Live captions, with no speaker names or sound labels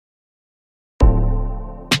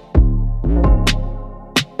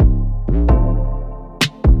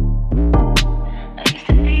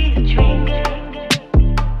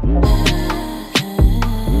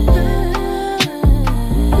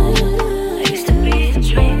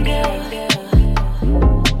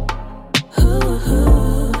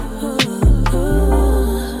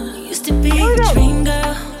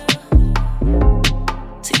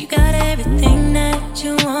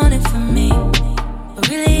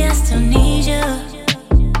still need you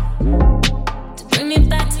to bring me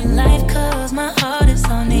back to life, cause my heart is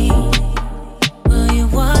on need. Will you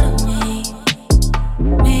water me?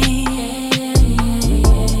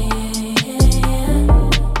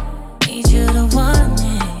 Need you to water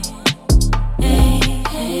me.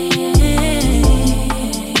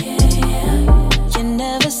 You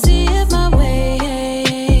never see it my way,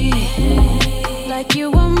 like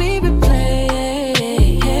you want me replaced.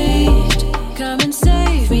 Come and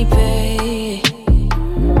save me, babe,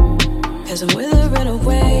 cause I'm withering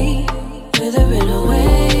away, withering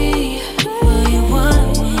away. Will you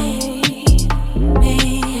want me?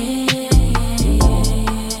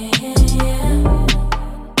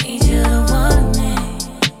 Need you to want me.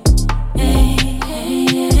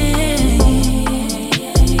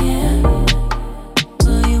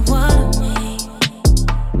 Will you want me?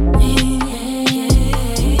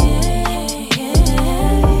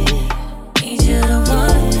 Need you to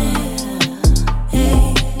want me.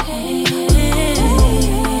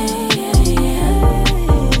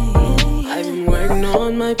 I've been working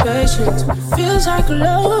on my patience, but it feels like a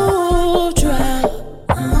love trap.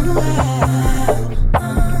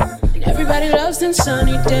 And everybody loves them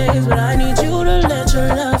sunny days, but I need you to let your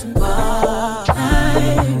love vibrate.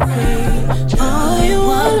 Oh, you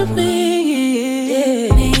want me.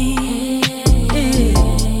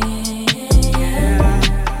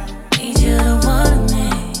 Need you to want me.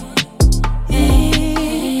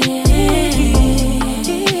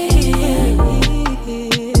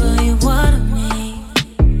 Will you want me?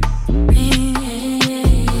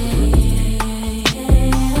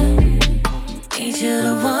 Need you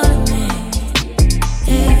to want me.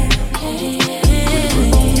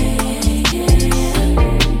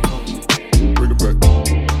 Bring it back.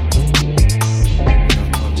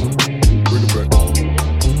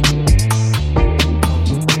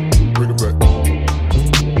 Bring it back. Bring it back. Bring it back. Bring it back. Bring it back. Bring it back. Bring it back.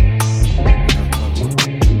 Bring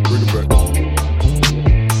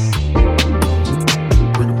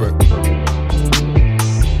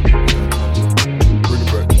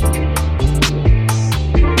it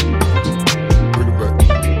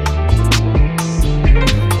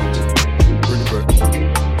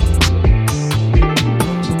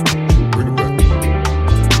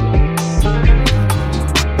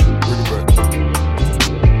Bring it back. Bring it back.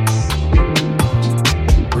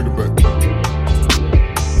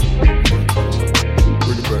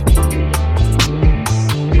 Bring it back.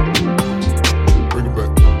 Bring it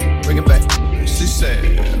back. Bring it back. She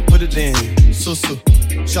said, put it in, Sou Sou.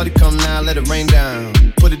 Shawty come now, let it rain down.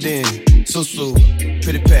 Put it in, Sou Sou.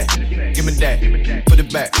 Put it back, give me that. Put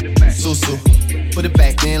it back, Sou Sou. Put it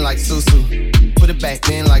back in like Sou Sou. Put it back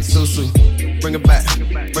in like Sou Sou. Bring it back,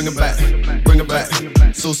 bring it back, bring it back,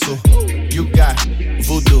 Sou Sou. You got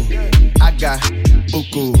voodoo, I got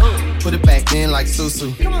buku. Put it back in like Sou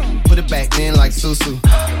Sou. Put it back in like Sou Sou.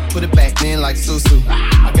 Put it back in like Sou Sou.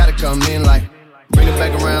 I gotta come in like, bring it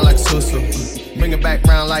back around like Sou Sou. Bring it back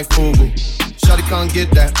round like Fubu. Shawty come get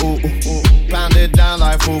that ooh ooh. Pound it down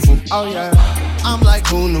like fufu. Oh yeah, I'm like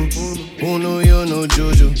who knew you knew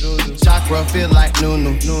juju. Chakra feel like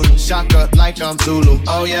Nunu. Shock up like I'm Zulu.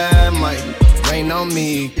 Oh yeah, Mike, rain on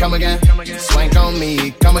me, come again. Swank on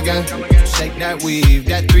me, come again. Shake that weave,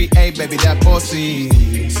 that 3A baby, that 4C.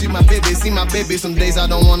 See my baby, some days I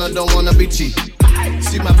don't wanna be cheap.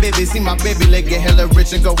 See my baby, let get hella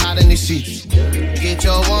rich and go hide in the sheets. Get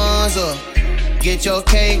your ones up, get your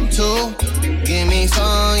cake too. Give me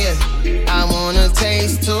some, yeah, I wanna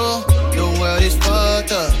taste too. The world is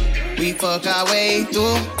fucked up, we fuck our way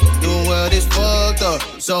through. The world is fucked up,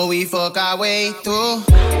 so we fuck our way through.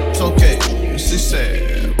 It's okay, she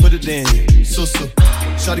said, put it in, Sou Sou.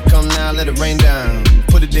 Shawty come now, let it rain down.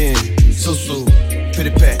 Put it in, Sou Sou. Put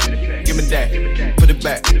it back, give me that. Put it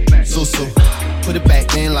back, Sou Sou. Put it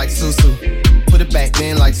back in like Sou Sou. Put it back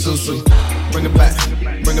in like Sou Sou. Bring it back,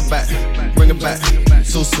 bring it back, bring it back,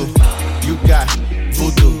 Sou Sou. You got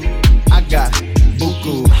voodoo, I got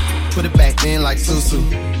buku. Put it back in like Sou Sou.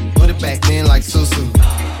 Put it back in like Sou Sou.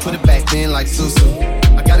 Put it back in like Sou Sou.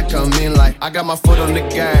 I gotta come in like I got my foot on the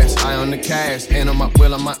gas, eye on the cash, and on my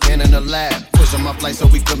wheel, on my end in the lab. Pushing my flight so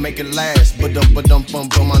we could make it last. But don't bum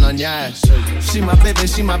on your ass. She my baby.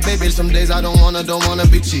 Some days I don't wanna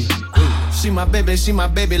be cheap. She my baby,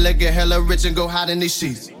 let get hella rich and go hide in these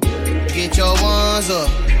sheets. Get your ones up,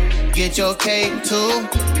 get your cake too.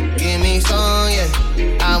 Give me some, yeah,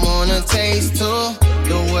 I wanna taste too.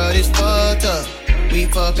 The world is fucked up, we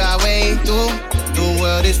fuck our way through. The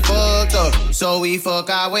world is fucked up, so we fuck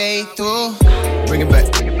our way through. Bring it back,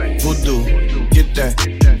 voodoo, get that,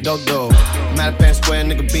 do-do. Madison Square,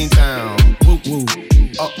 nigga, Beantown, woo-woo.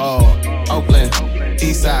 Oh-oh, Oakland,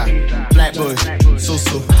 Eastside, Flatbush, Sou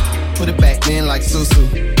Sou. like Sou Sou.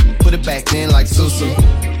 Put it back in like Sou Sou.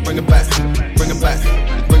 Bring it back, bring it back,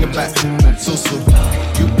 bring it back. Sou Sou.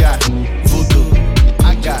 You got voodoo,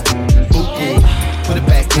 I got buku. Put it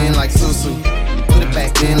back in like Sou Sou. Put it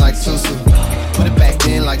back in like Sou Sou. Put it back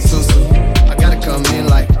in like Sou Sou. I gotta come in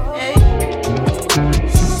like.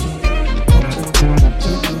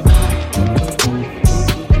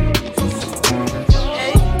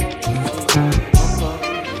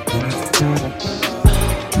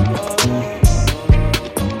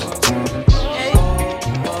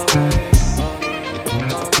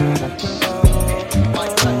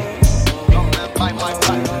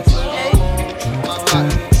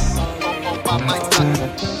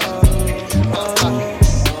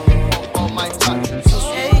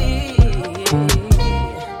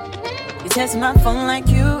 Text my phone like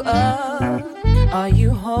you are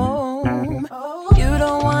you home? You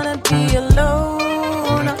don't wanna be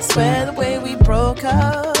alone. I swear the way we broke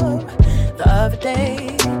up the other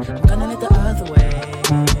day, I'm gonna look the other way.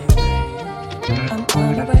 I'm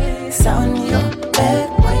on the way. Sat on your bed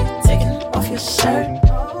while you taking off your shirt.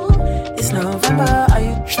 It's November, are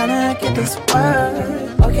you tryna get this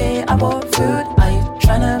word? Okay, I bought food, are you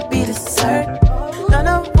tryna be dessert? Don't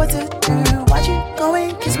know what to do, why'd you go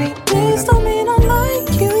and kiss me? Please don't mean I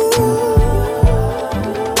like you.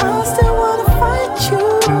 I still wanna fight you.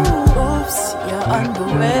 Oops, your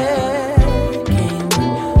underwear came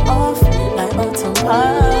off like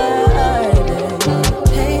autopilot.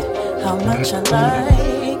 Hate how much I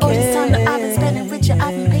like all this time that I've been spending with you,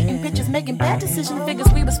 I've been painting pictures, making bad decisions. Figures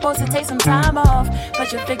we were supposed to take some time off,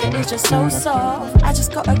 but your figure is just so soft. I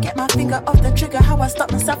just gotta get my finger off the trigger. How I stop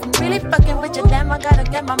myself from really fucking with you. Damn, I gotta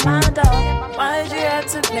get my mind off. Why'd you have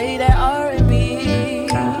to play that R&B?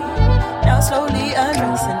 Now slowly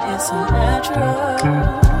undressing, it's so natural.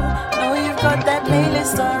 Know you've got that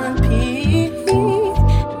playlist on repeat.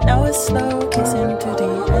 Now it's slow kissing to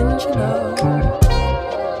D'Angelo.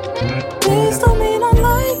 Please don't mean I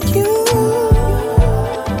like you.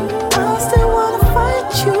 I still wanna fight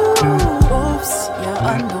you. Oops, your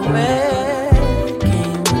underwear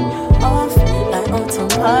came off like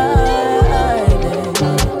autopilot.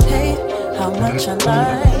 Hate how much I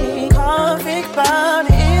like. Can't think about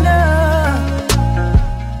it enough.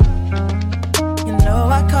 You know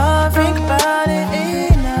I can't think about it enough.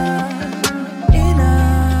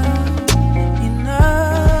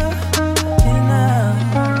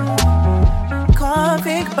 Can't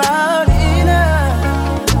think about it enough.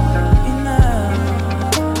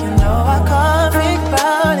 You know I can't think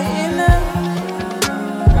about it enough.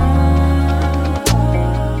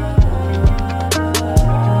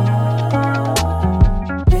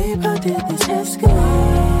 Babe, how did this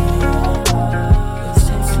escalate? You're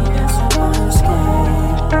sexy as I wanna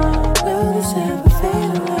escape. Will this ever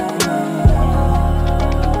fade away?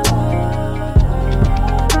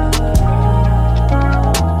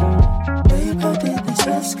 Babe, how did this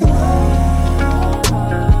escalate?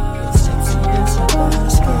 You're sexy as I wanna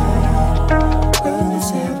escape. Will this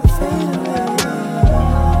ever fade away?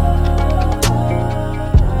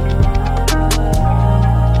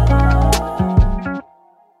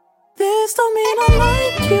 This don't mean I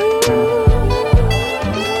like you.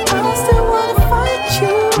 I still wanna fight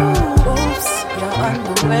you. Oops, your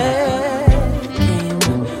underwear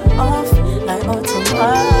came off like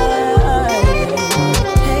autopilot.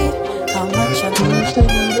 Hate how much I lose the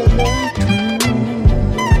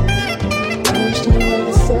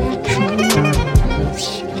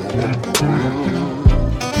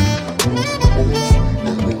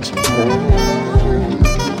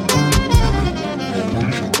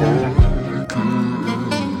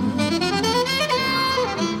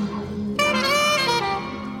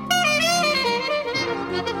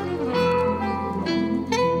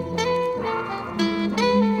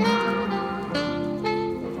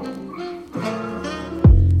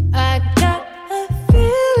I got a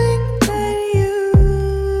feeling that you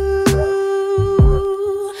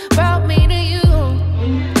brought me to you.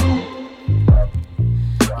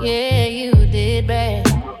 Yeah, you did bad.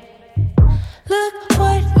 Look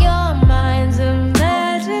what your mind's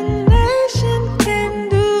imagination can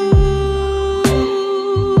do.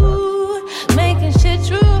 Making shit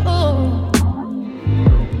true.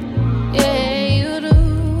 Yeah, you do,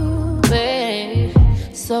 babe.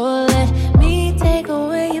 So let me take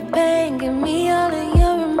away your pain. Give me all of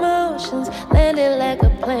your emotions. Land it like a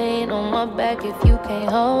plane on my back if you can't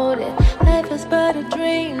hold it. Life is but a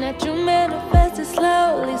dream that you manifested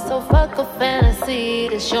slowly. So fuck a fantasy,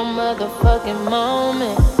 this your motherfucking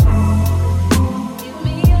moment.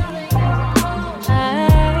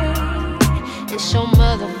 It's your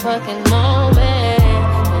motherfucking moment.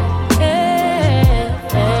 Yeah,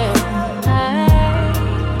 yeah.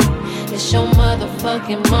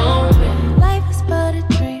 motherfucking moment. Life is but a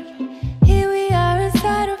dream. Here we are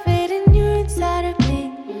inside of it, and you're inside of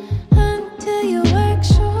me. Until you work,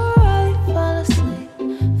 sure, I'll you fall asleep.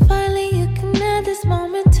 Finally, you can add this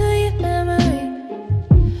moment to your memory.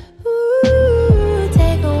 Ooh,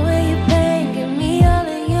 take away your pain, give me all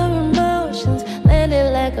of your emotions. Land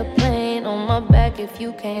it like a plane on my back if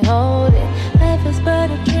you can't hold it. Life is but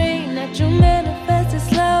a dream that you manifested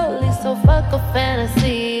slowly. So fuck a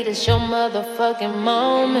fantasy, this your motherfucking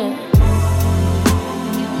moment.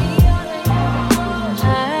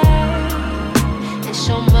 It's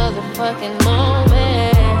your motherfucking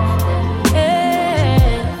moment.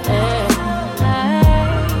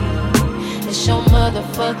 It's your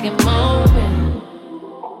motherfucking moment.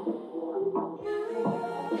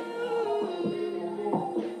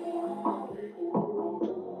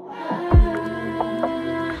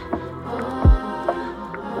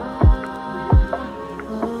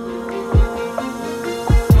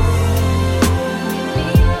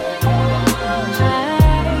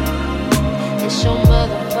 It's your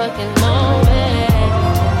motherfucking moment.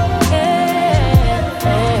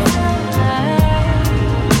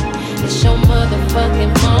 It's your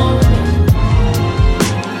motherfucking moment.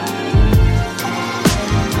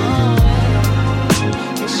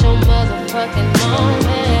 It's your motherfucking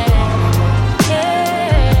moment.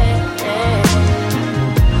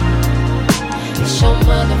 It's your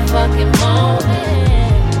motherfucking moment.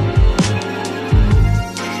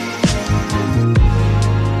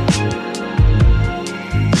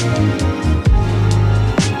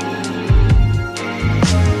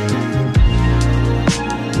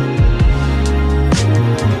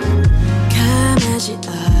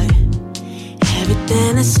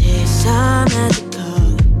 Everything I say is so magical.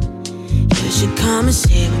 You should come and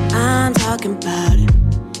see what I'm talking about.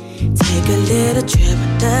 Take a little trip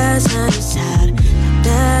with the sun inside.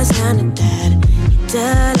 The sun and that you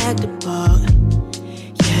delectable.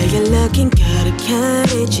 Yeah, you're looking good, I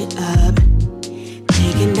can't reach you up.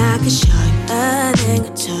 Thinking I can show you a thing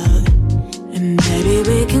or two. And maybe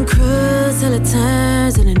we can cruise till it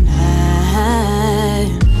turns in the night.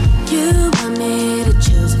 You want me to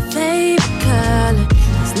choose a favorite color.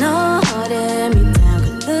 There's no holding me down,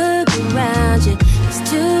 but look around you. There's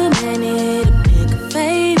too many to pick a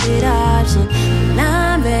favorite option. And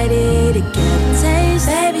I'm ready to get a taste.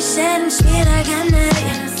 Baby said I'm sweet like honey.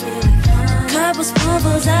 A couple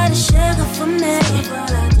spoonfuls of the sugar for me.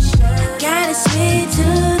 Got a sweet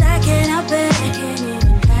tooth, I can't help it.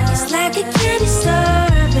 It's like a candy store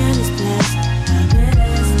up in this place.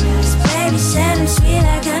 Baby said I'm sweet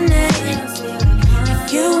like honey.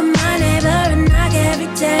 If you were my neighbor and knock every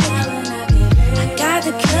day. I got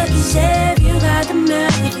the cookies if you got the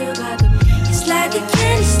milk. It's like a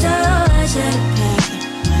candy store, I should've paid.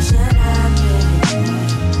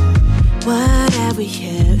 What have we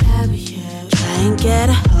here? Try and get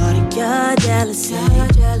a hold of your jealousy.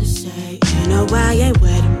 You know I ain't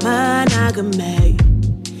with a monogamy.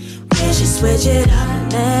 We should switch it up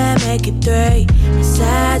and then make it three.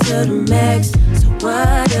 Besides to the mix, so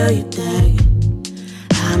what do you think?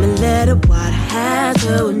 I'm a little what I have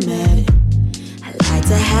to admit. I like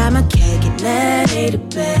to have my cake and then eat a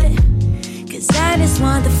bit. Cause I just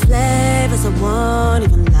want the flavors, I won't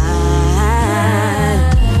even lie.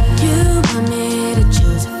 You want me to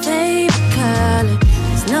choose a favorite color.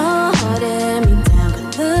 There's no holding me down, but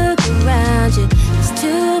look around you. There's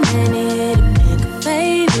too many to pick a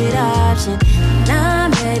favorite option. And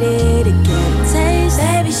I'm ready to get a taste.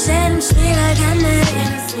 Baby said I'm sweet like honey.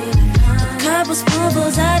 Couple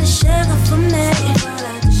spoonfuls of the sugar for me.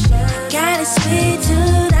 Got a sweet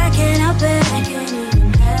tooth, I can't help it.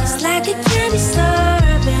 It's like a candy store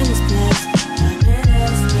up in this place.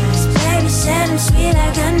 Baby said I'm sweet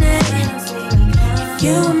like honey. If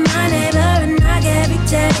you were my neighbor and knock every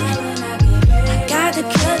day. I got the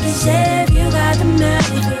cookies if you got the milk.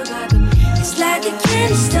 It's like a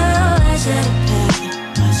candy store, I should've paid.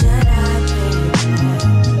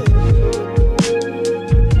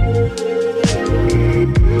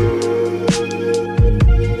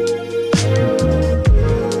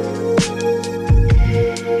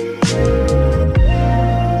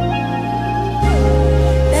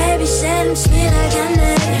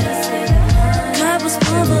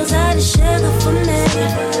 Sugar for me.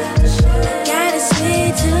 Got a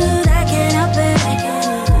sweet tooth, I can't help it.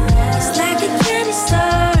 It's like a candy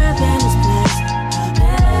store up in this place.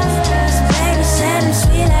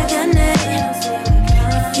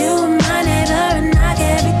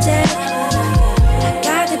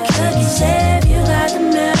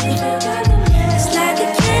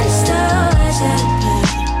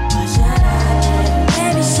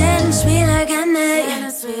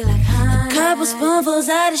 couple spoonfuls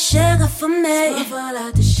of the sugar for me.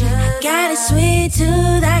 I got a sweet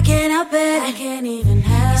tooth, I can't help it. I can't even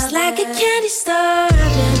help it. It's like a candy store up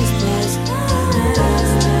in this place.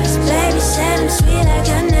 This baby said I'm sweet like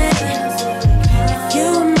honey. If you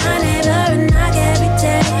were my neighbor and knock every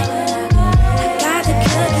day. I got the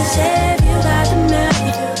cookies if you got the milk.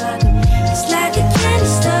 It's like a candy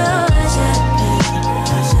store.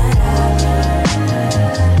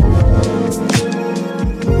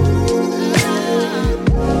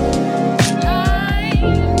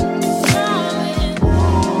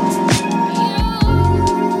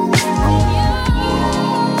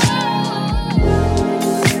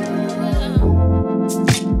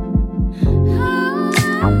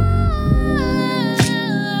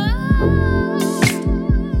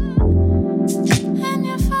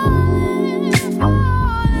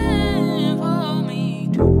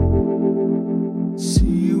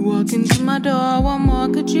 Door, what more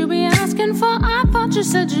could you be asking for? I thought you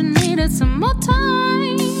said you needed some more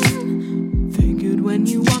time. Figured when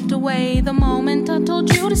you walked away, the moment I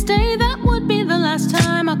told you to stay, that would be the last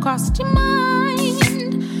time I crossed your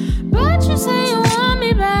mind. But you say you want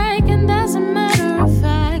me back, and as a matter of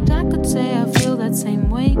fact, I could say I feel that same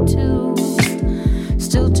way too.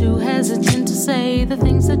 Still too hesitant to say the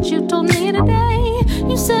things that you told me today.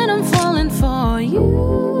 You said I'm falling for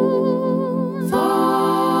you.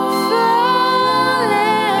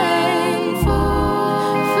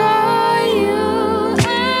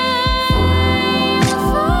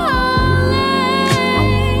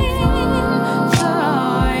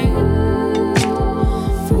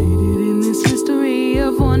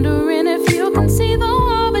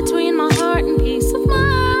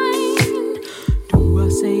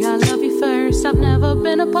 I've never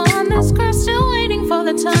been upon this curse, still waiting for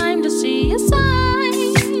the time to see a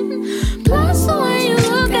sign. Plus the way you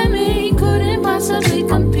look at me couldn't possibly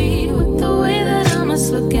compete with the way that I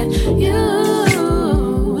must look at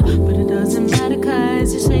you. But it doesn't matter,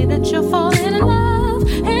 cause you say that you're falling in love,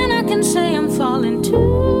 and I can say I'm falling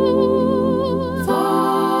too.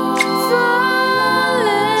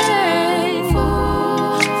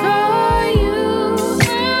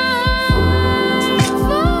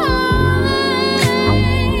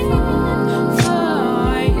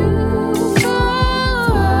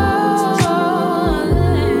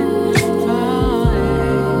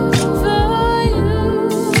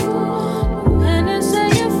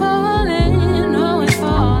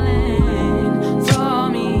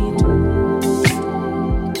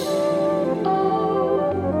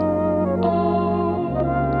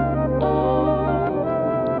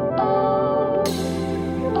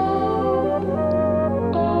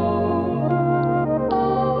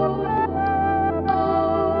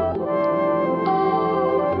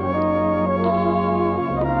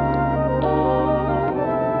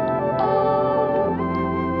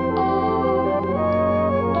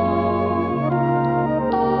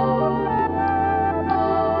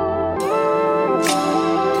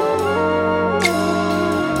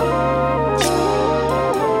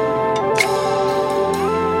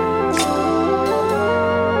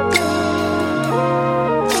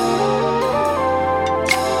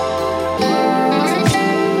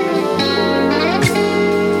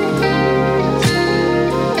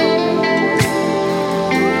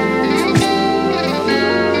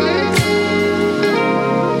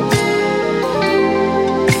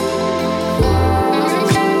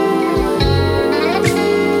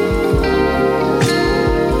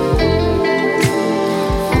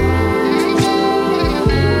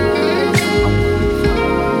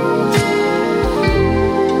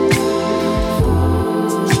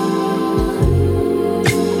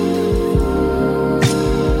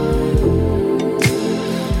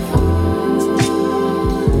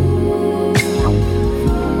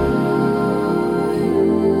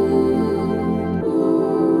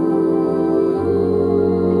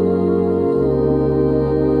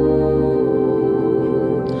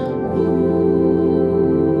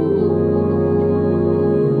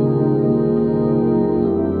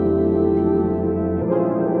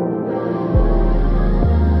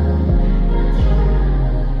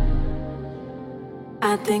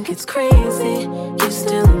 think it's crazy, you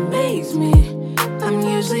still amaze me. I'm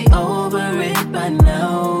usually over it by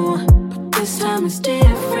now, but this time it's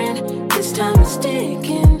different, this time it's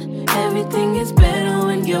sticking. Everything is better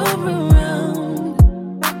when you're around.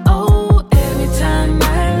 Oh, every time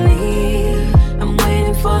I leave, I'm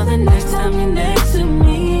waiting for the next time you're next to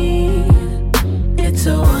me. It's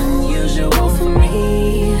so unusual for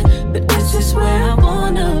me, but this is where I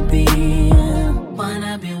wanna be.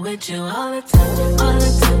 Wanna be with you all the time, all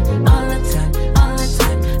the time, all the time, all the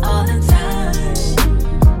time, all the time.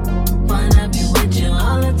 Wanna be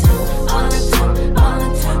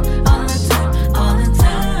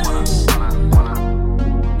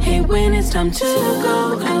time to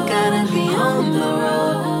go. I gotta be on the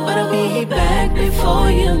road, but I'll be back before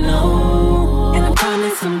you know. And I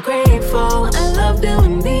promise I'm grateful. I love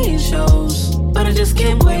doing these shows, but I just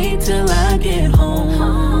can't wait till I get home.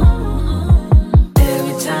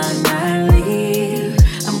 Every time I leave,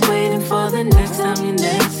 I'm waiting for the next time you're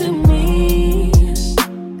next to me.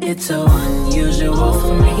 It's so unusual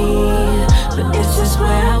for me, but it's just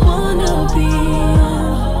where I wanna be.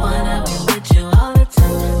 Wanna be with you all the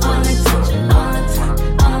time, all the time, all the time,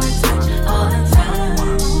 all the time, all the time.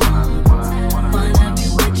 Wanna be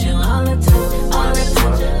with you all the time, all the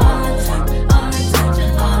time, all the time,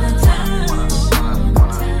 all the time, all the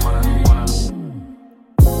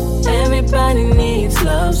time. Everybody needs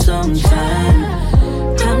love sometime.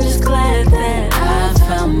 I'm just glad that I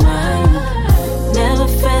found mine. Never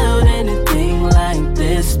felt anything like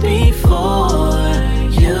this before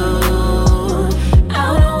you.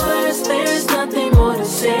 Out of words, there's nothing more to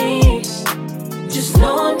say. Just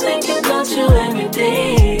know I'm thinking about you every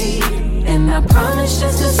day. And I promise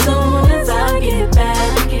just as soon as I get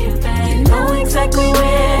back, you know exactly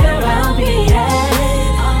where I'll be at.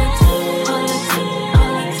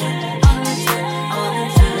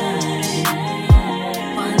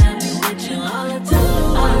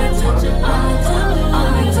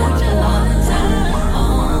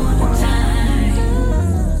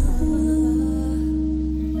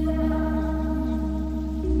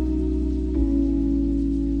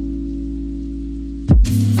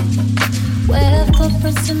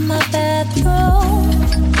 Footprints in my bathroom,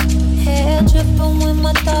 hair dripping with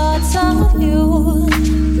my thoughts of you.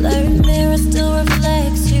 Blurred mirror still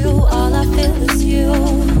reflects you. All I feel is you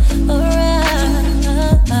around,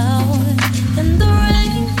 and the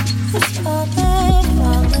rain is falling,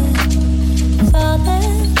 falling,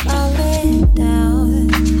 falling, falling down.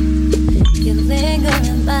 You linger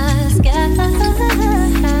in my sky,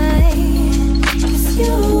 'cause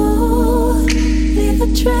you leave a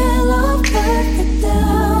trail of perfect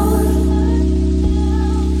down.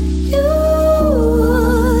 You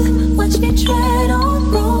watch me tread on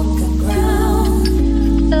broken ground.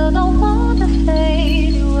 Still don't wanna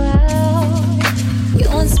fade you out. You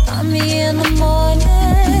inspire me in the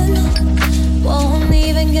morning, won't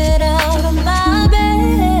even get out of my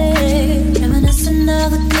bed. Reminiscing of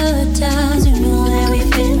the good times, you know that we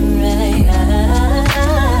fit right.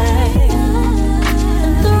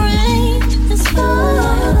 And the rain is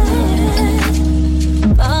falling,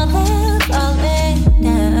 falling, falling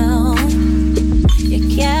down. You're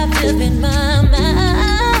captive in my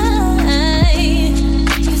mind,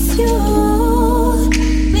 'cause you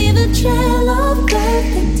leave a trail of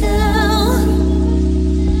perfect down.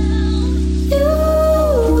 You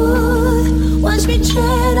watch me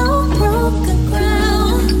tread on broken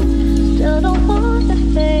ground. Still don't want to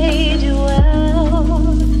fade you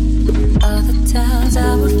out. All the times I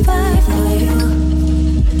would fight for you,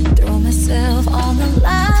 throw myself on the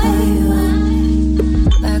line.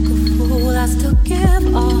 Like a fool, I still give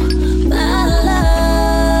all my love.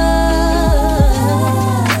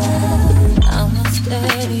 I'm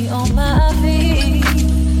unsteady on my feet.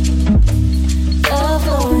 The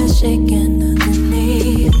floor is shaking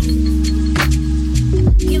underneath.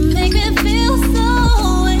 You make me feel so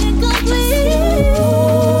incomplete.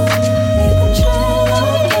 Leave a trail of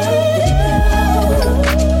perfect down.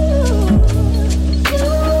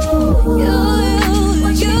 You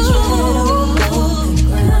watch me tread on broken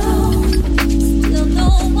ground. Still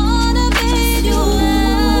don't wanna fade you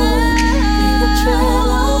out. Leave a trail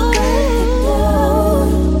of perfect down.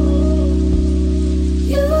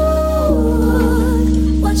 You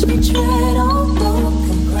watch me tread on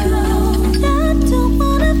broken ground. I don't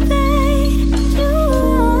wanna fade you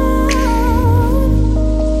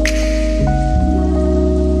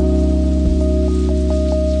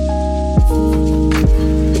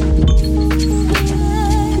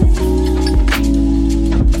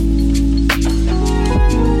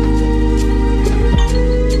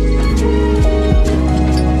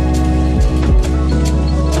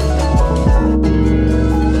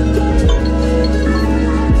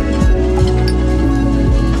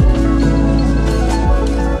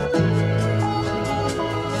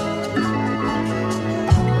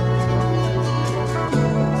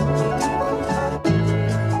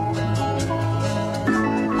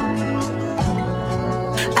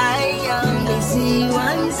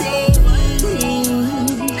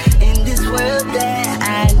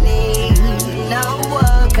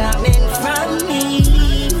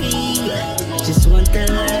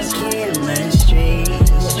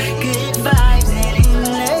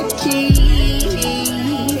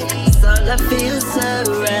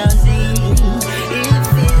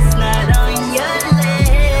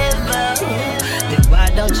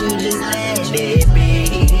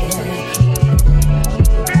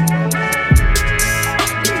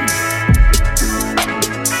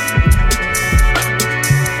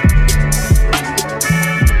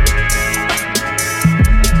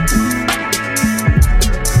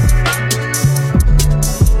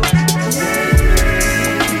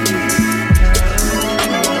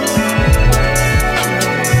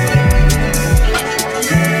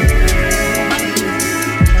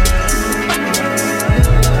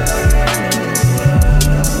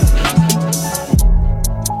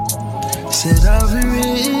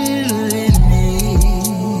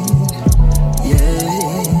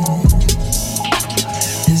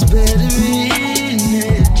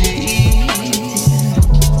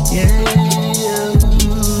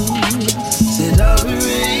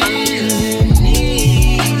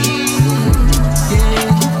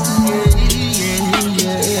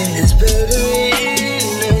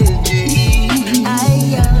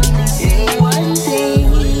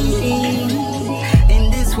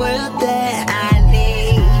feel that I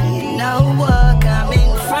need no war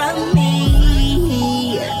coming from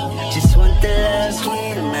me. Just want the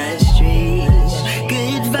love in my streets,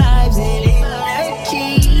 good vibes and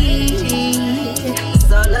energy.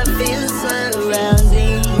 It's all I feel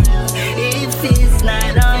surrounding. If it's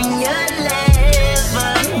not on your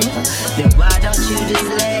level, then why don't you just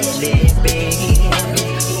let it be?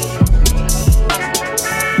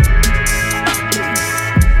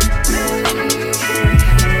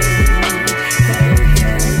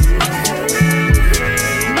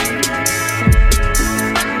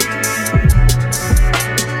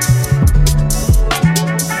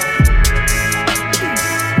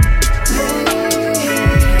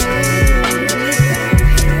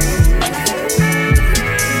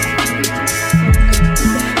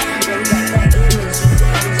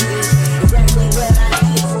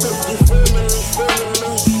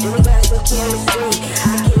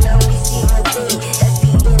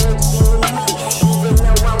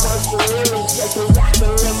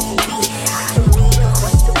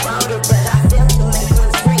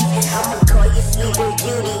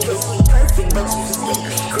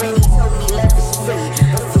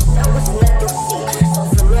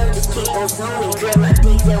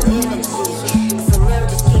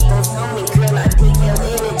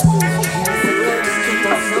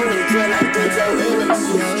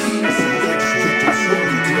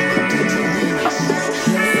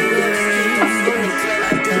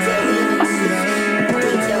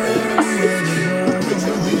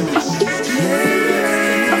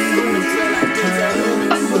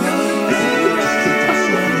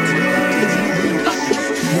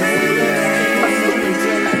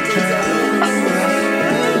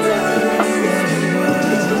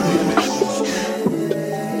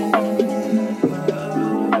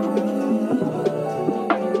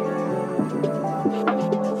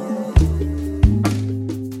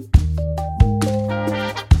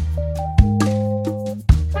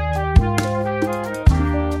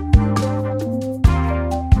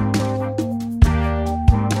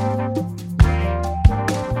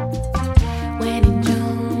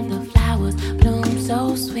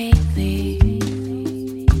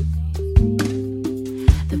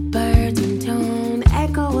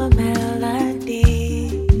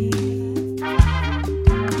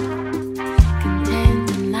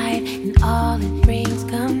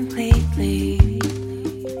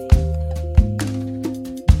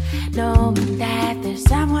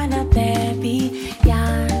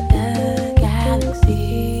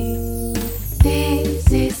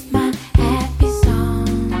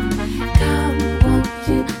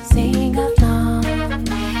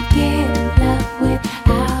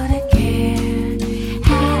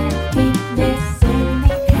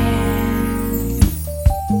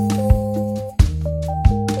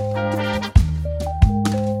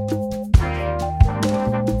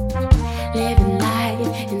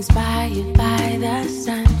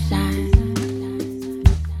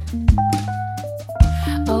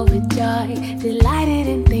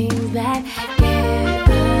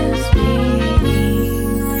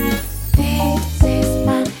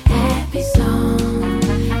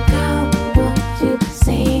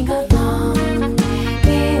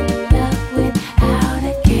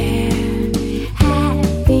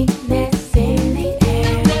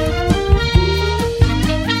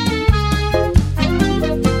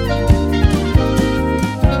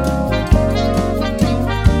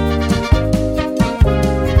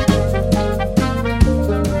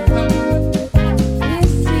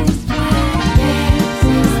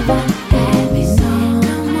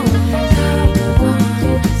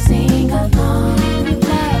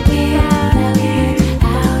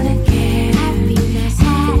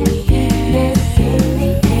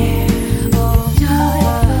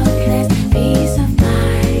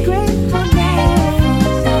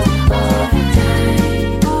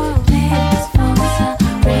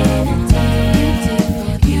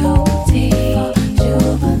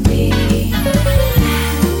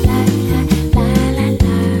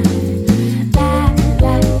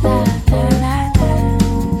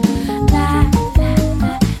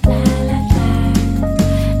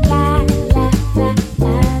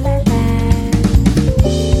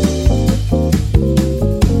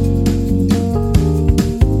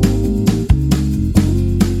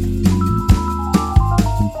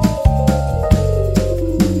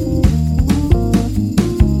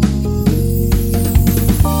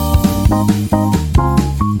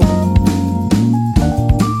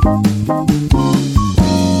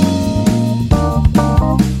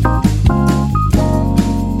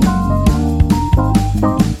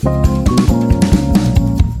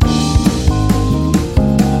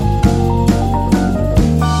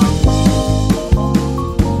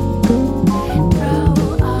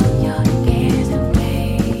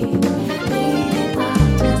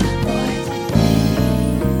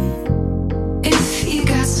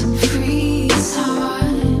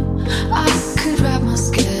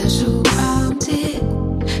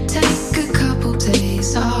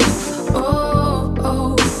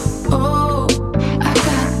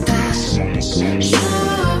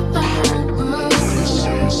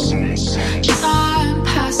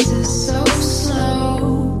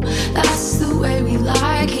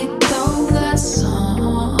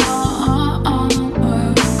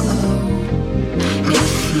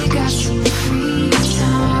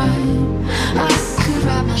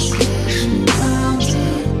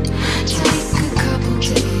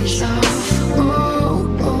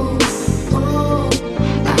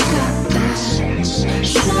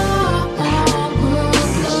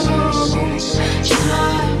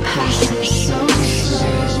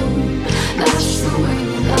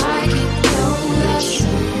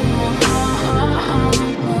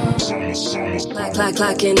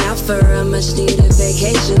 clocking out for a much needed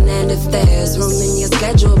vacation. And if there's room in your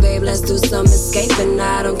schedule, babe, let's do some escaping.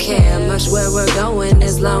 I don't care much where we're going,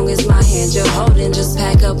 as long as my hand you're holding. Just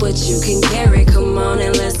pack up what you can carry, come on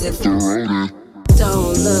and let's hit the road.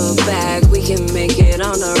 Don't look back, we can make it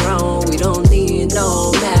on our own. We don't need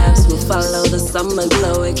no maps, we'll follow the summer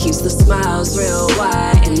glow. It keeps the smiles real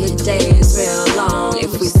wide and the days real long.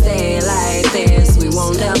 If we stay like this, we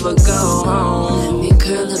won't ever go home. Let me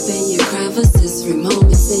curl up in your crevices, free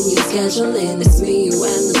moments in your scheduling. It's me, you,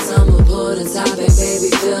 and the summer. Pull the topic,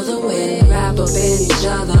 baby, feel the wind. Wrap up in each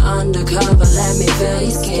other undercover, let me feel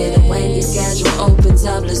your skin. When your schedule opens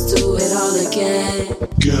up, let's do it all again.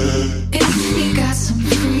 If you got some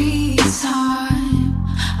free time,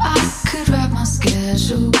 I could wrap my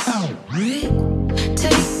schedule.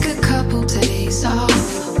 Take a couple days off.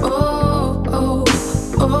 Oh, oh,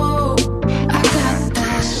 oh, I got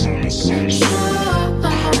that.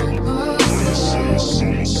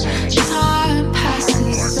 Time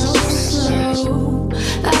passes so slow.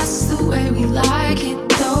 That's the way we like it,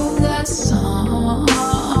 though. That summer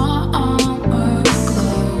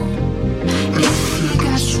glow. If you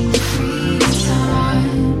got some free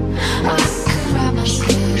time, I could wrap my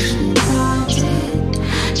schedule around it.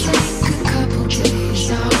 Take a couple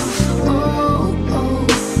days off. Oh, oh,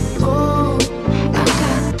 oh, I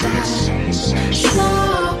got that summer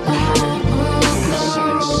glow.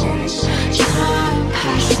 Time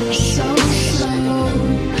passes so slow.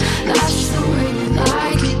 That's the way we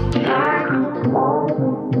like it.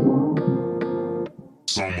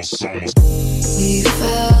 We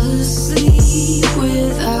fell asleep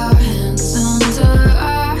with our hands under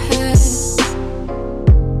our head.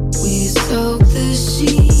 We soaked the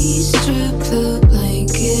sheets, stripped the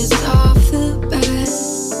blankets off the bed.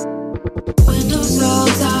 Windows roll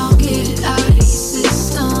down, get it out of your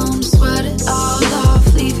system. Sweat it all off,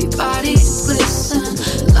 leave your body to glisten.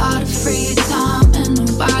 A lot of free time and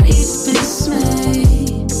nobody to miss me.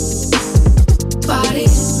 Body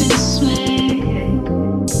to miss me.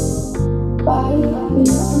 Body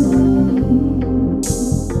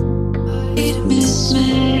to miss me.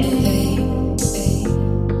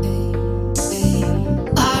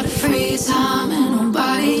 Lot of free time and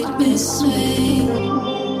nobody to miss me.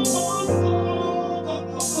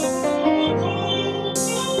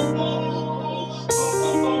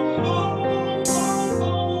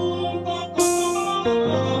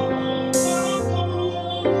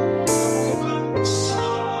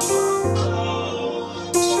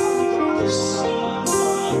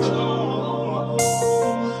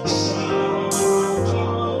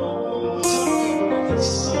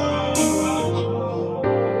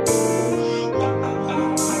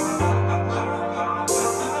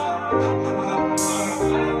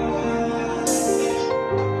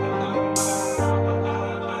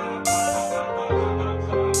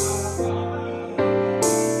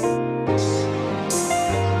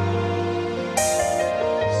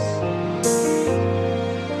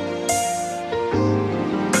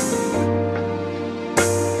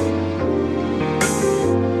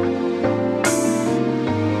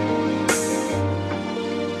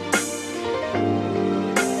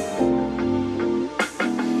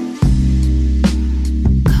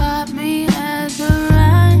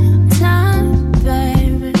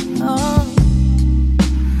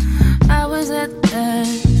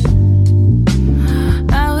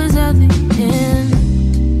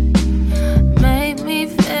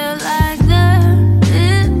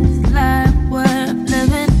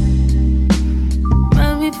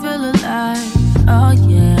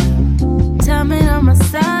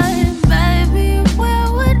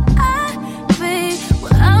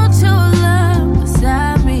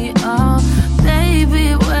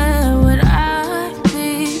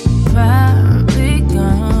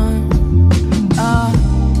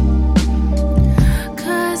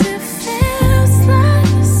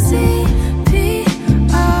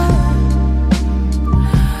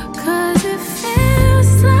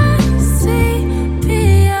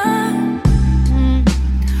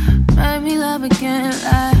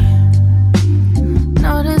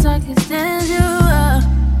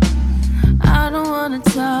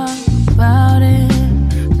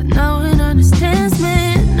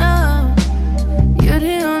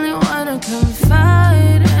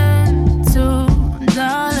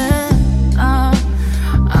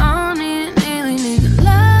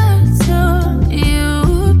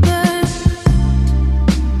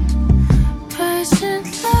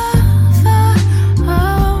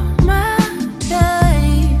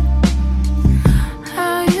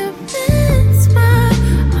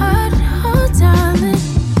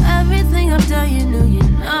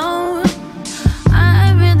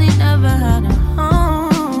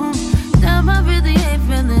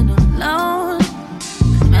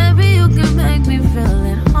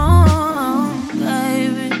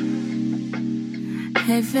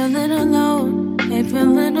 hate feeling alone,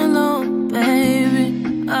 baby.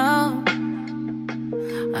 Oh,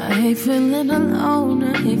 I hate feeling alone,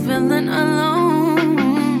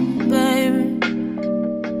 baby.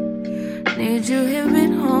 Need you here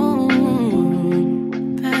at home,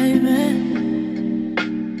 baby.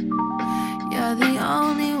 You're the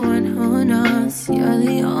only one who knows. You're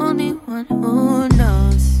the only one who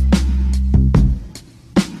knows.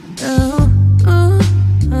 Ooh, ooh,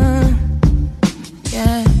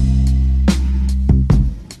 yeah.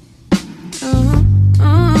 Ooh,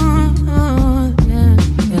 yeah,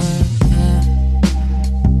 yeah.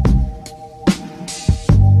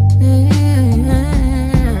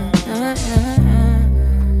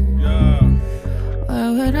 Where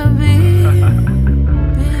would I be?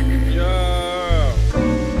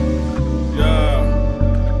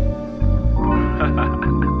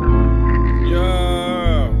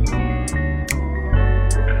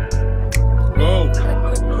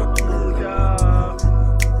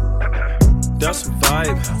 That's a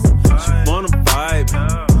vibe. She wanna vibe.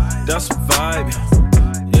 That's a vibe.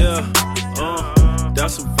 Yeah,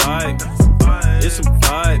 that's a vibe. It's a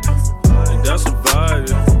vibe. And that's a vibe.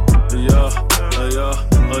 Yeah,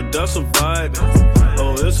 that's a vibe.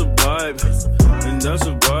 Oh, it's a vibe. And that's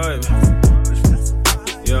a vibe.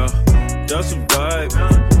 Yeah, that's a vibe.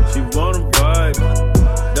 She wanna vibe.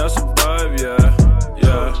 That's a vibe.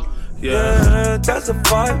 Yeah, that's a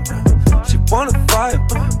vibe. She wanna vibe.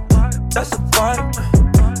 That's a vibe,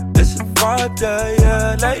 it's a vibe,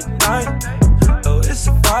 yeah, late night. Oh, it's a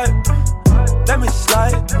vibe, let me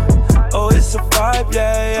slide. Oh, it's a vibe,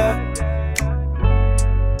 yeah.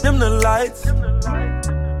 Dim the lights.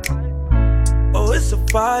 Oh, it's a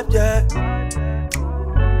vibe, yeah.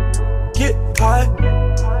 Get high,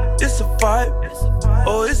 it's a vibe.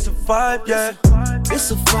 Oh, it's a vibe, yeah.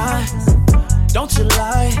 It's a vibe, don't you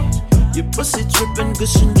lie. Your pussy dripping,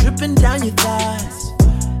 gushing, dripping down your thighs.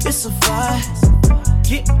 It's a vibe,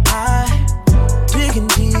 get high, digging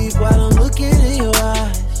deep while I'm looking in your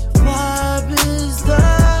eyes. Vibe is the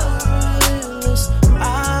realest,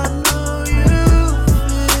 I know you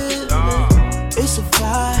feel it. It's a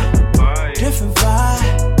vibe, different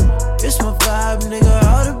vibe. It's my vibe, nigga,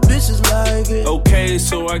 all the bitches like it. Okay,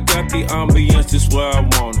 so I got the ambience, this where I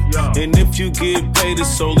want it. And if you get paid, it's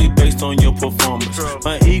solely based on your performance.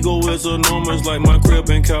 My ego is enormous like my crib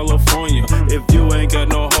in California. If you ain't got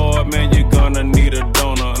no heart, man, you're gonna need a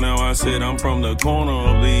donor. Now I said I'm from the corner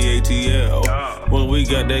of the ATL. Well, we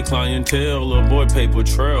got that clientele, a boy paper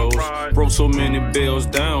trails. Broke so many bills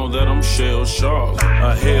down that I'm shell shocked.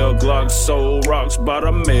 A hell Glock soul rocks by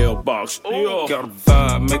the mailbox. Got a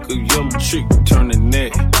vibe, make a yellow chick turn the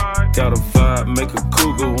neck. Got a vibe, make a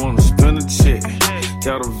cougar wanna spin a check.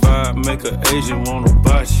 Got a vibe, make a Asian wanna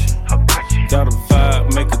botch. Got a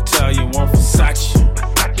vibe, make Italian want Versace.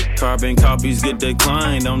 Carbon copies get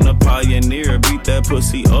declined, I'm the pioneer. Beat that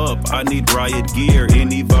pussy up, I need riot gear.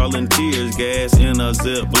 Any volunteers, gas in a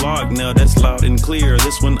zip block. Now that's loud and clear,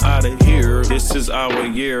 this one out of here. This is our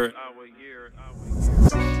year.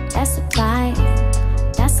 That's a vibe,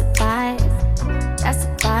 that's a vibe, that's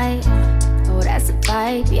a vibe. Oh, that's a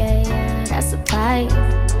vibe, yeah, that's a vibe.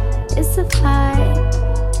 It's a vibe,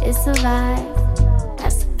 it's a vibe.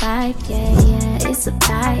 That's a vibe, yeah, it's a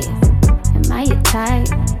vibe. Am I your type?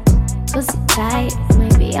 Pussy tight,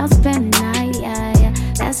 maybe I'll spend the night, yeah.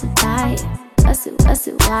 That's a vibe, what's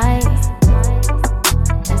it, why?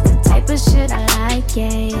 That's the type of shit I like,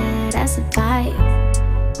 yeah, that's a vibe.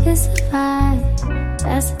 It's a vibe,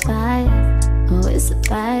 that's a vibe. Oh, it's a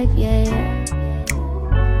vibe, yeah.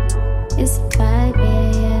 It's a vibe,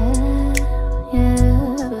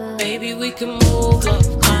 yeah. Baby, we can move up,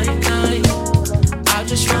 climb nine. I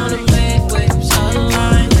just wanna make waves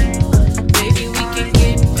align. Baby, we can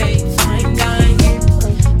get paid, fine dine.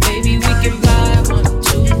 Baby, we can buy 1,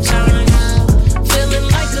 2 times. Feeling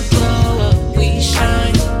like the glow up, we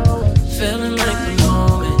shine. Feeling like the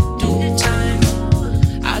moment, due time.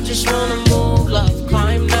 I just wanna move, love,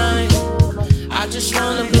 climb nine. I just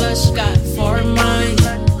wanna bless God for mine.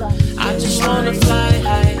 I just wanna fly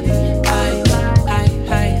high, high, high,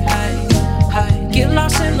 high, high, high. Get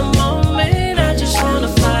lost in the moment. I just wanna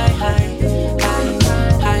fly high, high,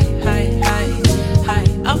 high, high, high, high.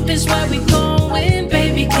 Up is where we going,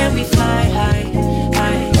 baby. Can we fly high,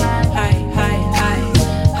 high, high, high, high,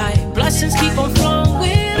 high? Blessings keep on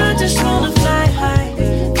flowing. I just wanna fly high,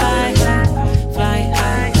 high, fly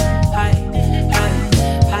high, high, high,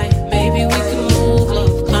 high. Maybe we can move,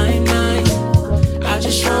 love, climb nine. I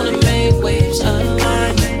just wanna make waves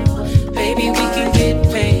align. Baby, we can get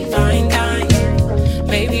paid, fine dine.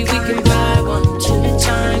 Maybe we can buy 1, 2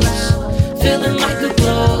 times. Feeling like a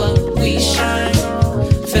glow up, we shine.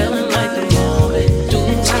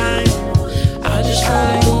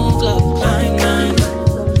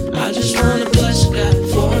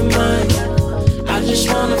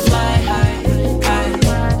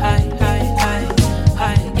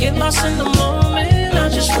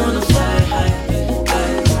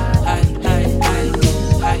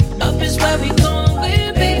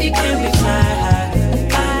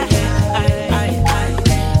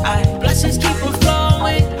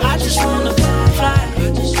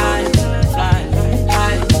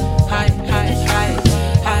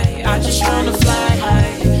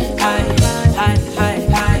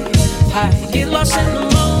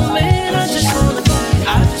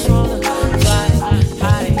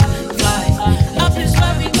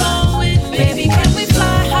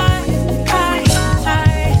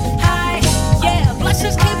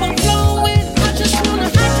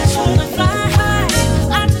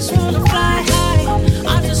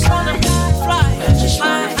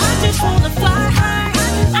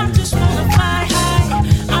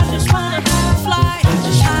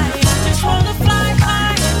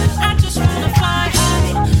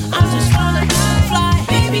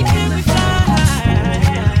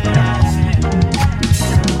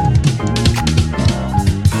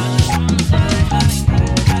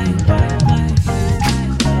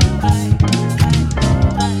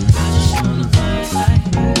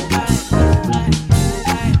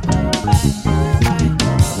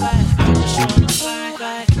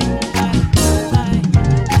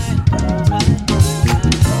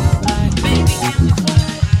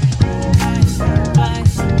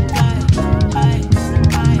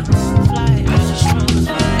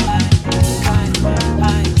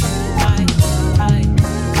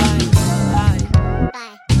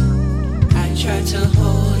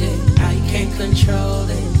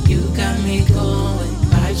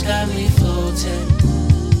 got me floating.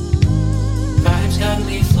 Vibes got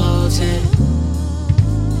me floating.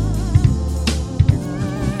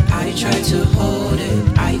 I try to hold it,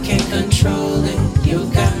 I can't control it. You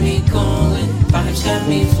got me going. Vibes got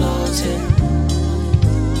me floating.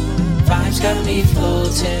 Vibes got me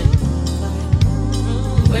floating.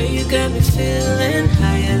 Where you got me feeling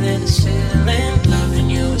higher than the ceiling. Loving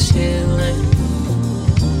you is healing.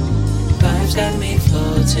 Vibes got me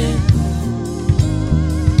floating.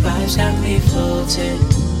 Vibes got me floating.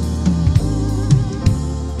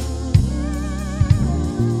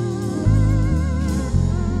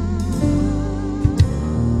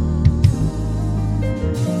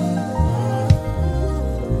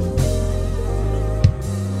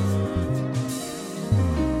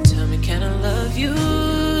 Tell me, can I love you?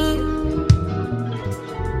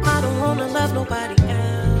 I don't wanna love nobody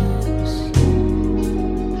else.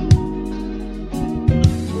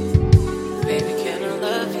 Baby, can I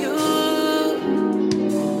love you?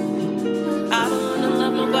 I don't wanna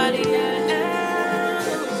love nobody else.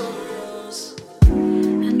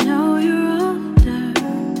 I know you're older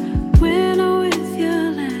when I'm with your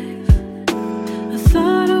life. I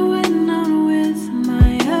thought I went on with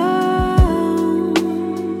my own,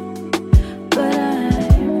 but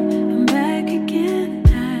I'm back again.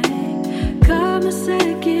 I got my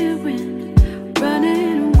second wind,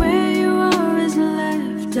 running where you are is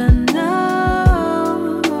left unknown.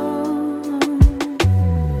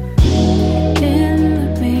 In the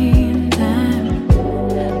meantime,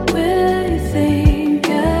 will you think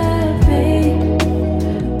of me?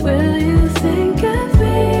 Will you think of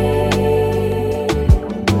me?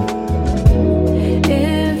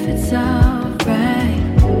 If it's alright,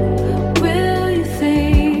 will you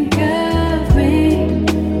think of me?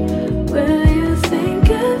 Will you think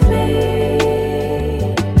of me?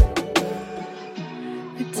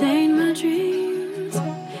 Retain my dreams.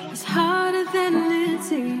 It's harder than it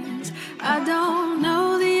seems. I don't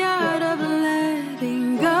know the art of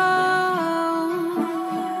letting go.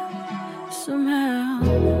 Somehow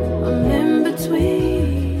I'm in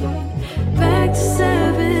between, back to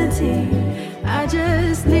 17. I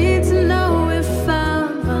just need to know if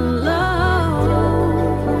I'm alone.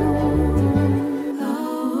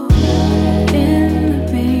 In the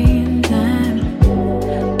meantime,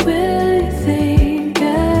 will you think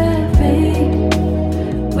of me?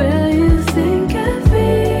 Will you think of me?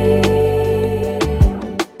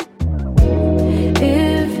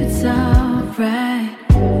 If it's alright,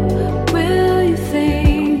 will you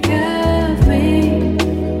think of me?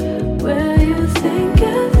 Will you think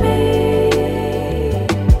of me?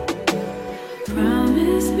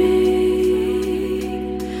 Promise me,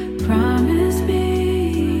 promise me,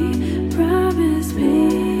 promise me.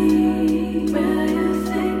 Will you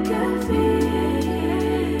think of me?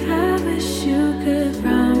 I wish you could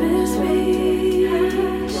promise me.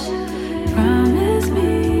 Promise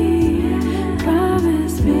me,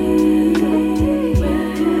 promise me.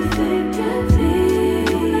 Will you think of me?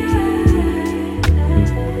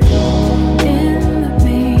 In the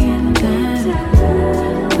meantime,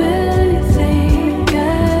 will you think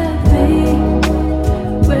of me?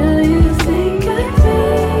 Will you think of me?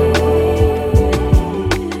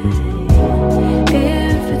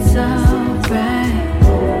 If it's alright,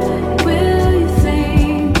 will you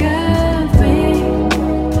think of me?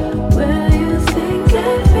 Will you think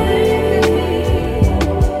of me?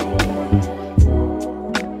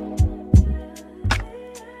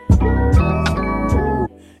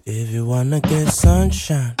 If you wanna get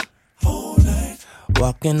sunshine,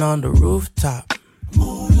 walking on the rooftop,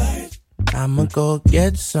 moonlight, I'ma go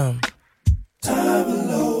get some.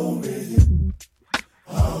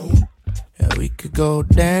 Yeah, we could go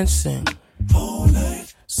dancing,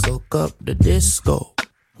 soak up the disco.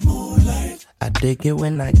 I dig it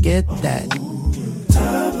when I get that.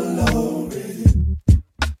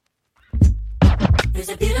 It's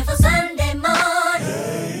a beautiful Sunday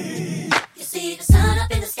morning. You see the sun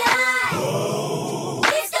up in the sky.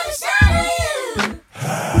 He's gonna shine on you.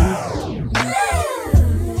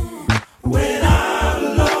 When I'm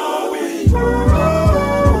alone with you.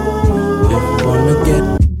 If you wanna get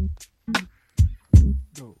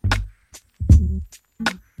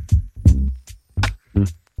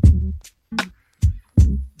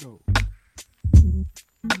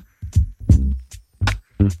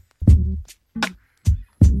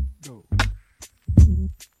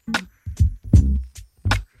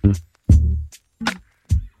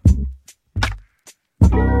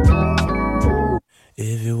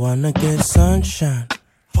If you wanna get sunshine,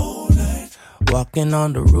 walking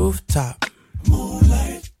on the rooftop,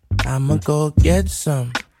 moonlight, I'ma go get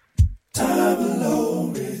some. Time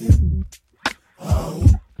alone with you.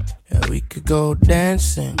 We could go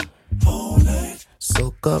dancing all night.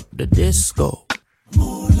 Soak up the disco.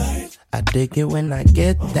 Moonlight. I dig it when I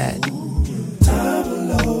get that. Time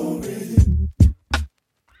alone.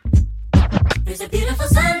 It's a beautiful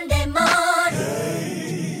Sunday morning.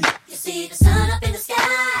 Hey. You see the sun up in the sky.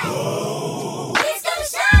 Oh. He's gonna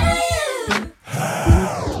shower you.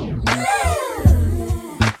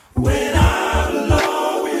 When I'm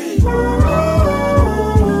alone with you.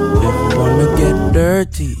 If you wanna get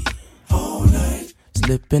dirty all night,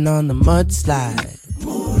 slipping on the mudslide.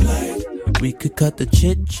 Moonlight. We could cut the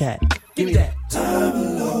chit chat. Give me that. Time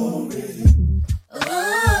alone with you.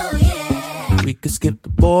 Oh yeah. We could skip the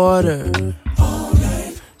border.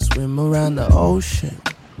 Swim around the ocean.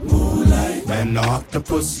 Moonlight. Man, the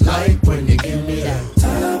octopus like when you give me that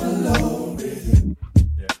time alone.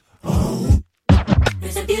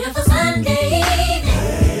 It's a beautiful Sunday evening.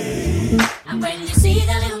 Hey. And when you see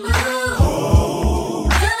the little moon, oh.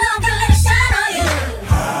 Come on, girl, let it shine on you.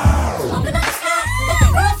 How? Open up the sky, let the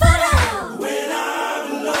world photo. When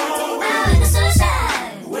I'm alone. Out in the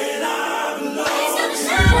sunshine. When I'm alone. He's gonna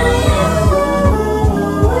shine on you.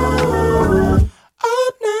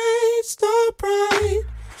 So bright,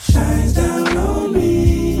 shines down on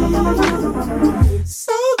me.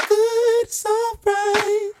 So good, so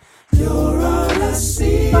bright, you're all I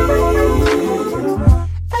see.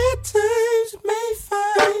 At times may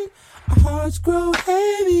find our hearts grow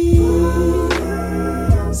heavy.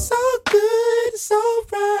 So good, so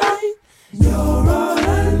bright, you're all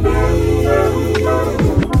I need.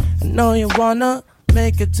 I know you wanna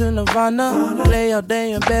make it to Nirvana. Lay all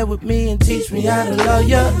day in bed with me and teach me how to love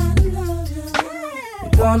ya.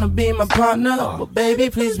 Wanna be my partner, but baby,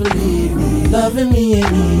 please believe me, loving me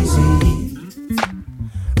ain't easy.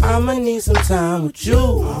 I'ma need some time with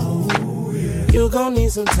you. You gon'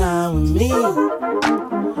 need some time with me.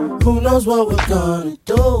 Who knows what we're gonna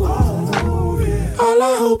do? All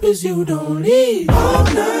I hope is you don't leave. All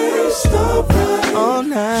night, so bright, all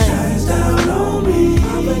night, shines down on me.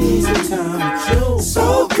 I'ma need some time with you.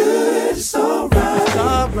 So good, so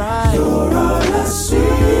right, you're all I see.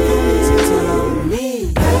 You gon' need some time with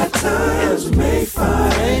me. At times may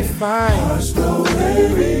find hearts grow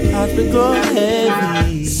heavy. Hearts grow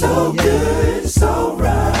heavy. So good, so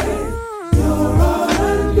right. You're all I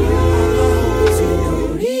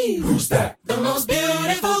need. Who's that? The most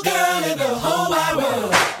beautiful girl in the whole wide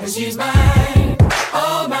world. And she's mine,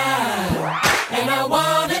 all mine. And I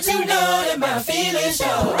want her to know that my feelings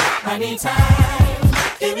show. I need time,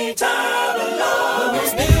 give me time alone. The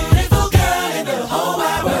most beautiful girl in the whole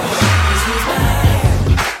wide world. And she's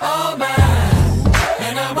mine, all mine.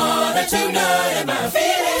 And I want her to know that my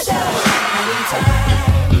feelings show. I need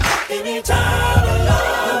time, give me time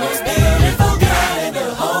alone. The most beautiful girl in the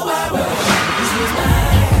whole wide world. And she's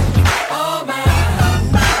mine, all mine.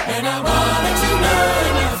 And I want her to know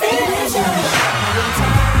that my feelings show. I need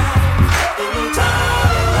time, give me time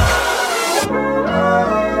alone.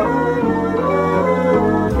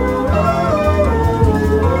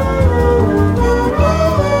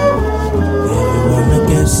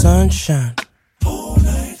 Sunshine,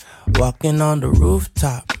 moonlight. Walking on the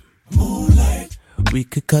rooftop, moonlight. We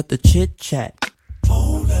could cut the chit chat,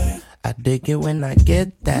 moonlight. I dig it when I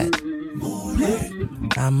get that, moonlight.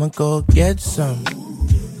 I'ma go get some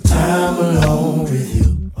time alone with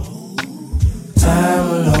you. Time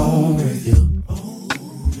alone with you.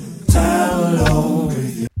 Time alone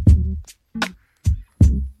with you.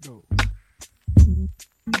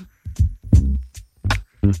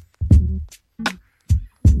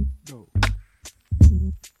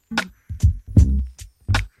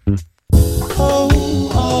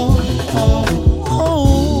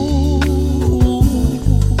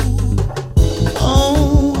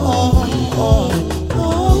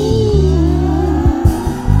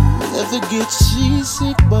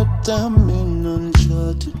 Seasick, but I'm in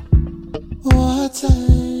uncharted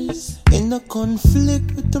waters, in a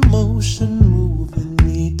conflict with emotion moving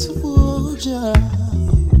me towards ya.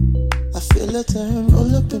 I feel a turn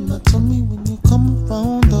roll up in my tummy when you come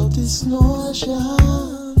around, all this nausea.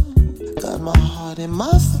 Got my heart in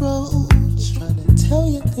my throat, trying to tell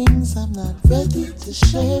you things I'm not ready to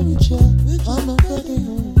share with you. I'm not ready.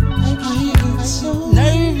 I get so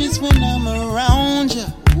nervous when I'm around you.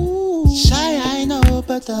 Shy, I know,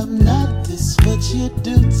 but I'm not this. What you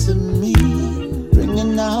do to me,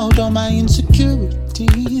 bringing out all my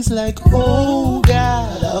insecurities. Like, oh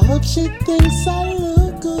God, I hope she thinks I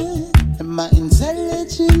look good, and my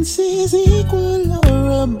intelligence is equal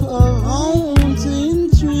or above. I want to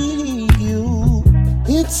intrigue you.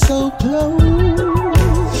 It's so close.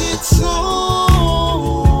 It's on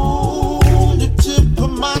the tip of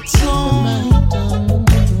my tongue.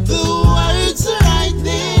 The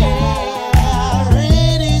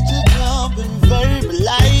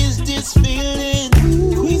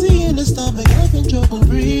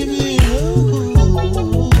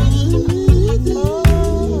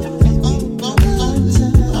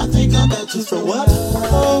about to throw up.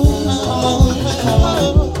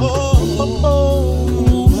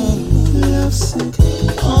 Love sick.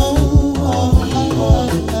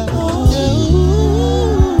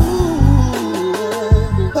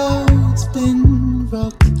 Boat's been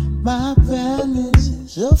rocked. My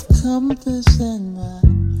balances of compass and my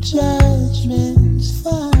judgment's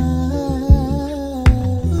fine.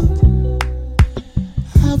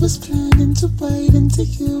 I was planning to wait until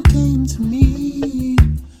you came to me,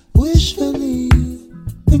 wishfully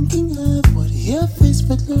thinking of what your face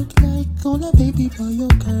would look like on a baby boy or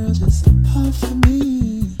girl just apart from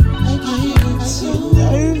me. I get so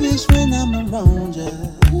nervous when I'm around you.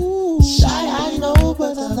 Shy, I know,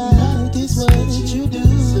 but I like this what you do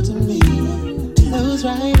to me. Close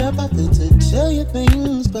right up, I feel to tell you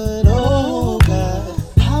things, but oh God,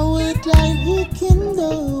 how would I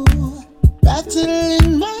rekindle?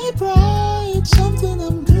 Battling my pride, something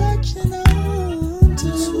I'm clutching on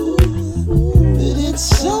to, but it's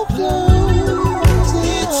so close.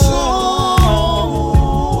 It's on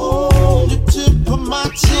the tip of my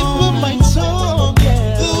tongue.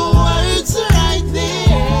 Yeah. The words are right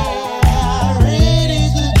there, ready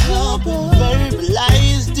to jump and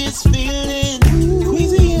verbalize this feeling.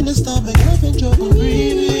 Queasy in the stomach, having trouble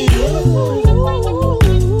breathing.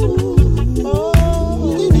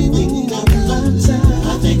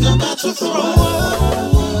 I think I'm about to throw up.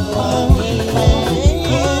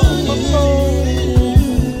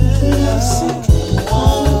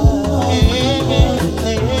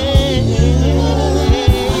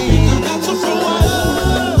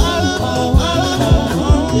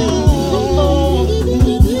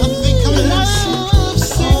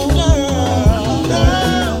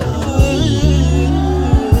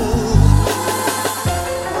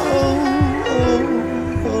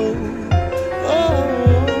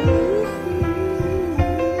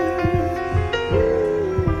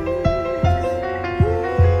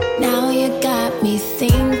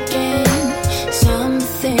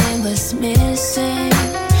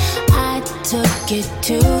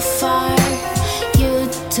 Too far, you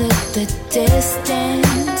took the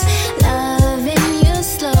distance. Loving you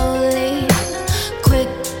slowly,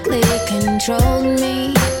 quickly controlled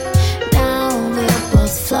me. Now we're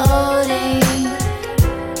both floating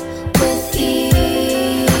with ease.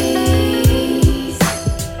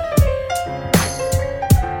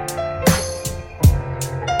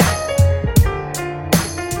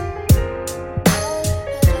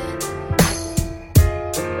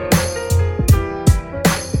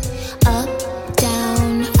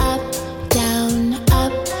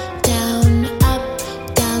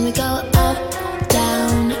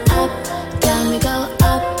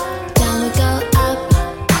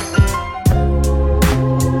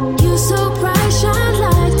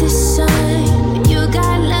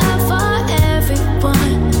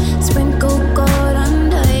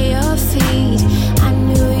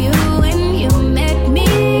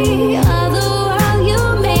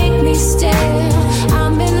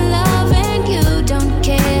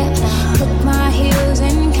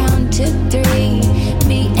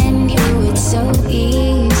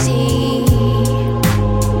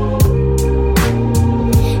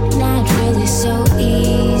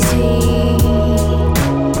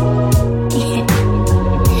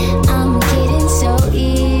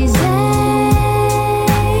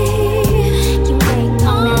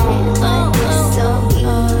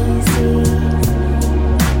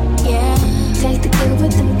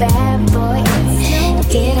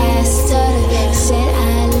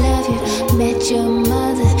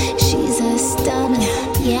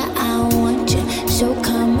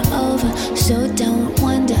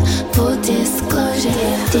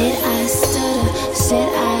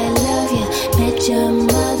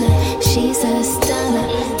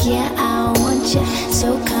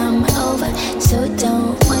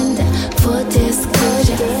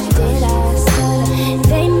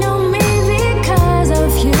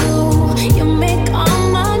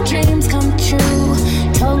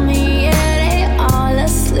 Told me, yeah, they all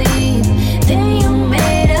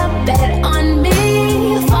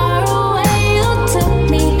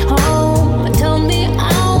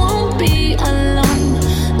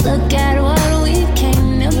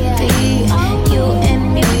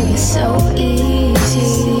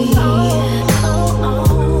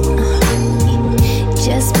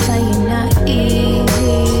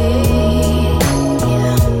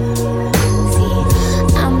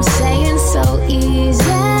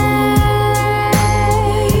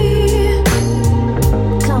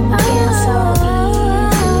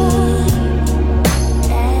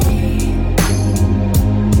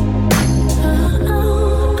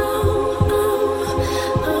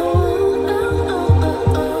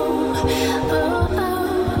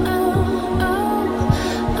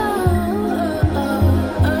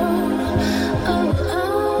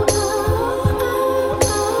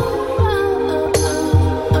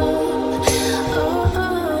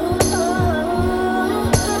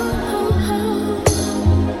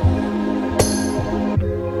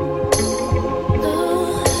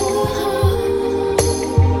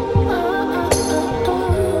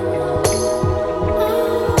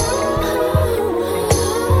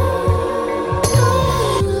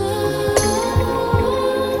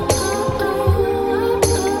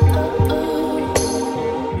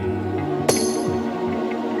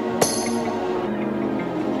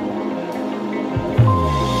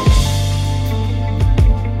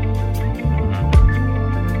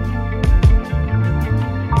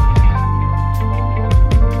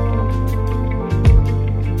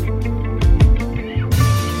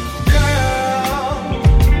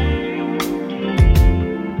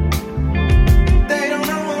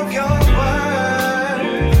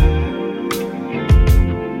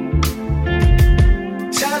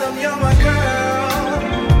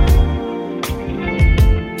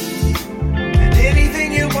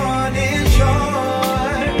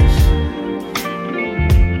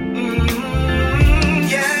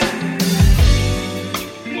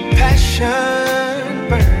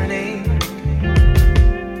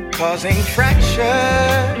causing fracture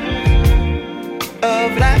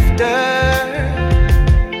of laughter,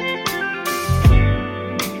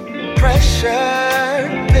 pressure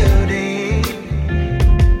building,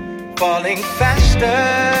 falling faster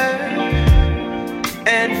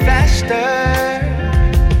and faster.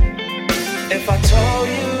 If I told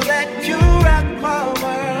you that you rock my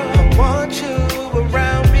world, I want you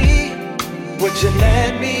around me, would you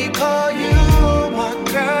let me call you my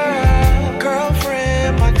girl,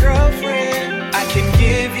 girlfriend, my girlfriend? I can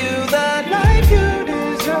give you the life you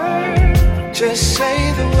deserve. Just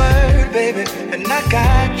say the word, baby, and I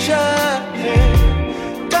got you,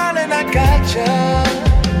 yeah. Darling, I got you.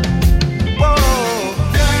 Whoa.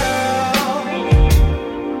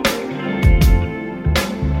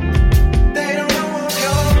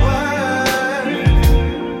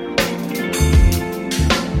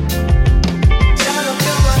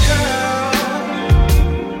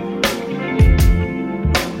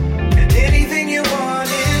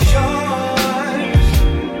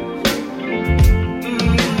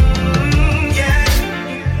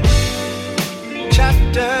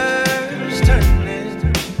 Chapters turning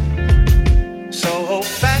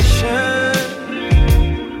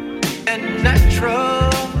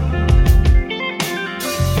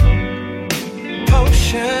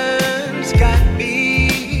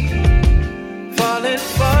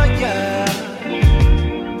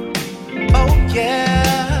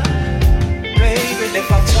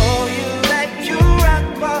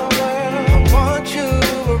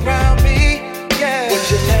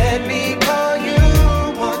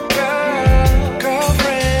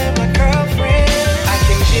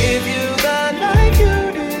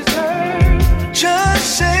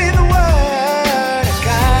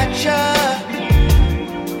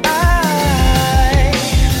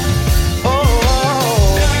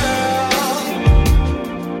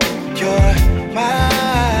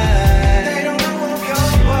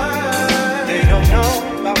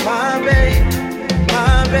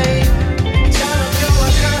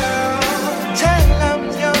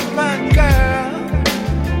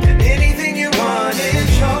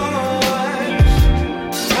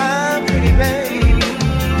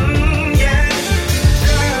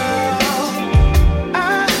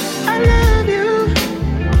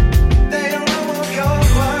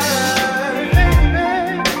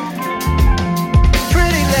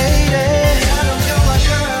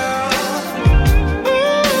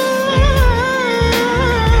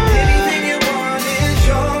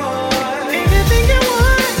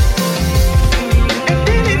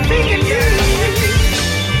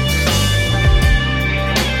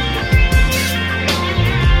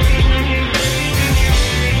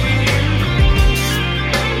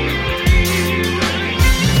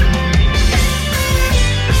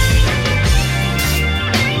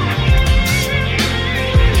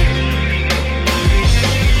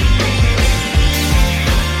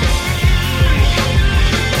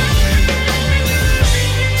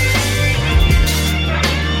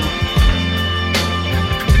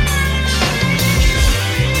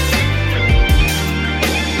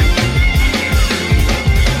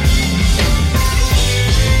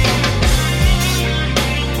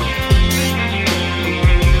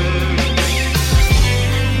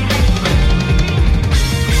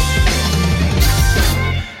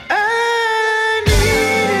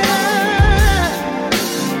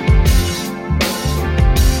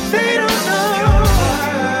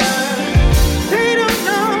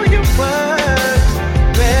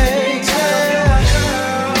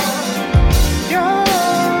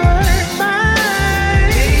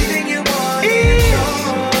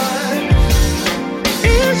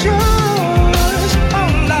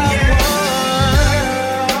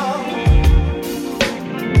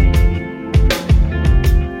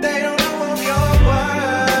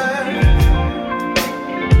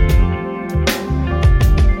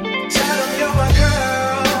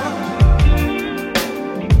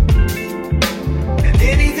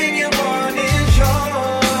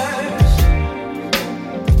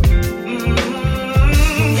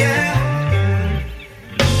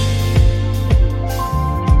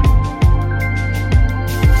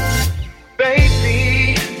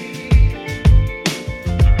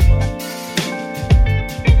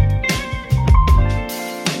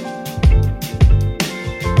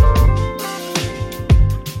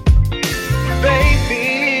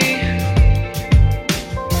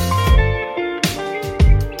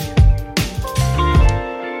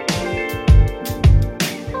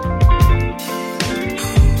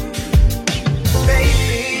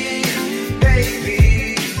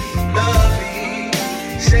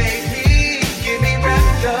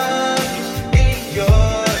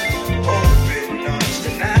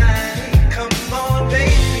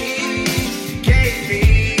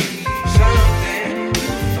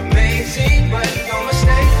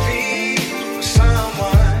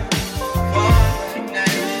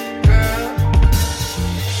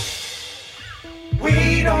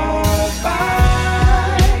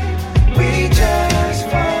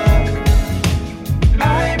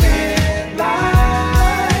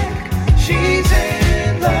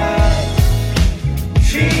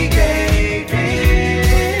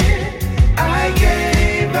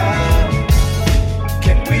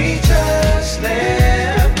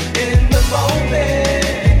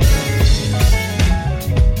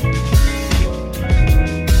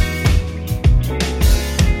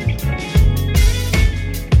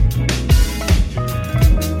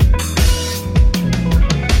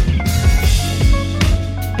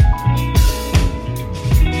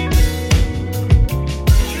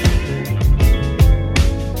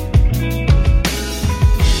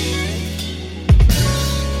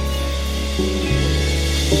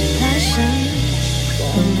Passion,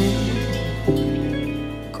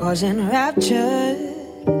 causing rapture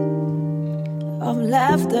of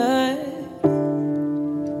laughter.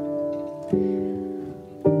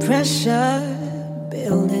 Pressure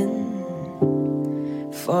building,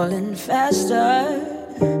 falling faster.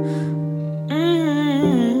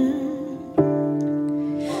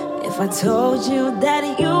 If I told you that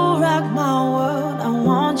you rock my world, I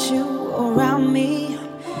want you around me,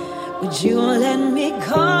 would you let me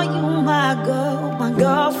call you my girl, my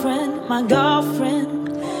girlfriend, my girlfriend?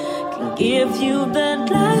 Can give you the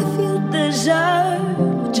life you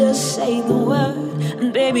deserve. Just say the word,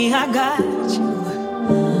 and baby I got you.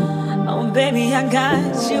 Oh baby I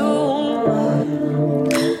got you,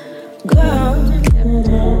 girl.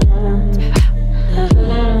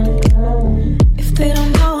 If they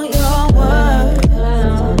don't know your word,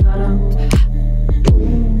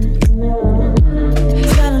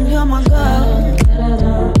 tell them you're my girl.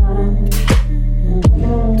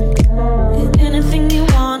 And anything you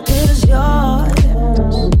want is yours.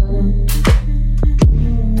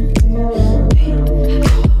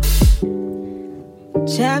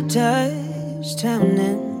 Chapters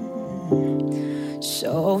turning, so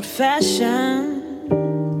old-fashioned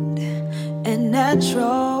and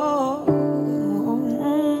natural.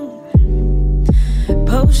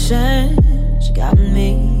 Potions got me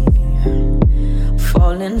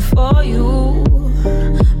falling for you.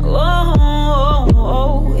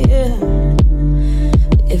 Oh, yeah.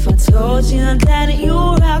 If I told you that you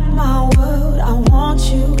rock my world, I want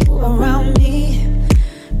you around me,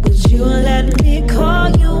 would you let me call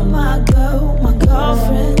you my girl, my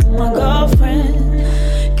girlfriend, my girlfriend?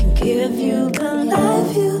 Can give you the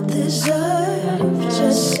life you deserve.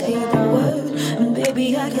 Just say the word, and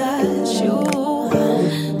baby I got you.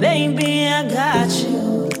 Baby I got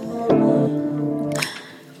you,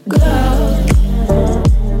 girl.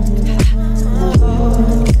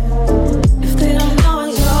 If they don't know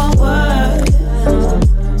your word,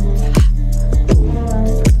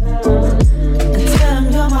 and tell them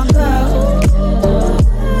you're my girl.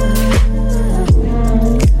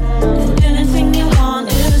 And anything you want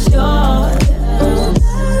is yours.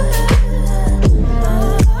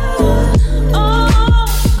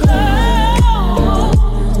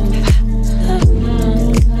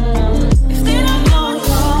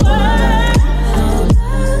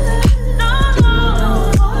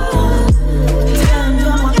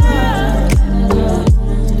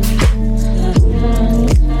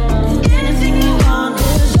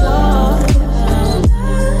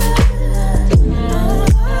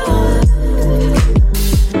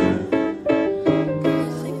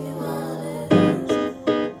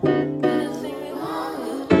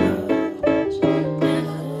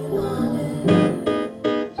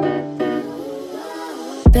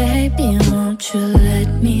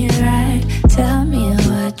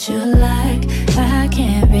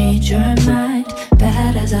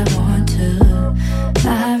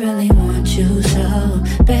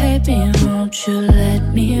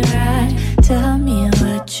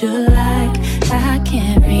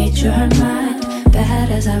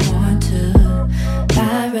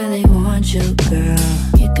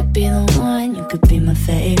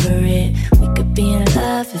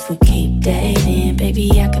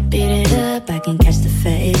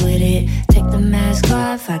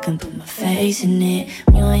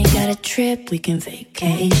 We can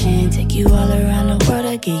vacation, take you all around the world.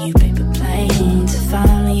 I give you paper planes. If I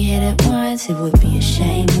only hit it once, it would be a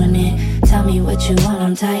shame, wouldn't it? Tell me what you want,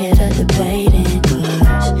 I'm tired of debating.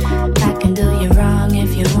 Cause I can do you wrong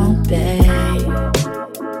if you won't, babe.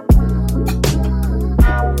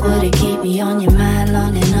 Would it keep me on your mind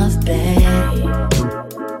long enough, babe?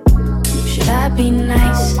 Should I be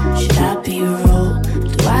nice? Should I be rude?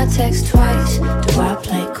 Do I text twice? Do I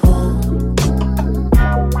play cool?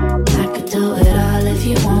 Do it all if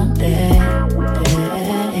you want, babe.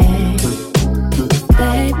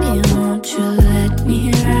 Baby, won't you let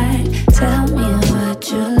me ride? Tell me what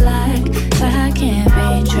you like. I can't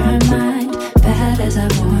read your mind, bad as I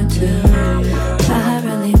want to. I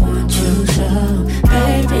really want you so.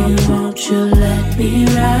 Baby, won't you let me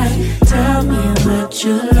ride? Tell me what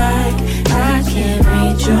you like. I can't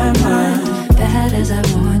read your mind, bad as I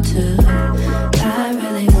want to. I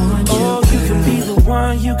really want you. Oh, you can be the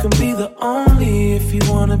one, you can be the only. If you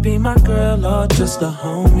wanna be my girl or just a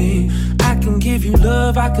homie, I can give you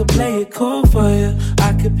love, I could play it cool for you.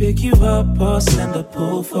 I could pick you up or send a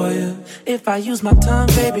pull for you. If I use my tongue,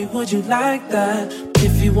 baby, would you like that?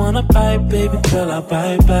 If you wanna bite, baby girl, I'll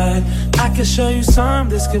bite back. I can show you some,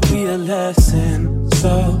 this could be a lesson.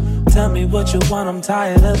 So Tell me what you want, I'm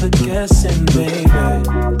tired of the guessing, baby.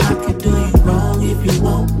 I could do you wrong if you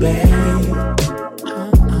won't, babe.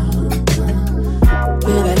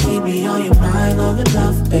 Will that keep me on your mind long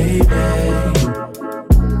enough, baby?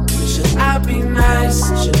 Should I be nice?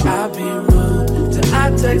 Should I be rude? Did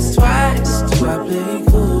I text twice? Do I play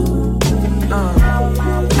cool?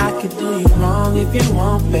 I could do you wrong if you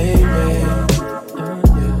want, baby.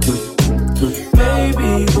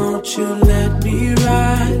 Baby, won't you let me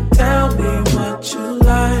ride? Tell me what you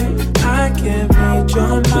like. I can't read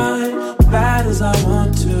your mind, bad as I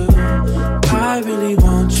want to. I really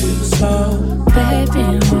want you so.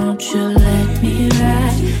 Baby, won't you let me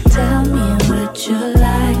ride? Tell me what you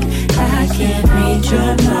like. I can't read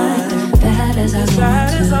your mind, bad as I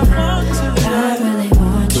want to. I really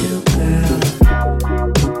want you, girl.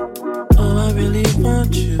 Oh, I really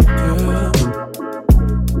want you, girl.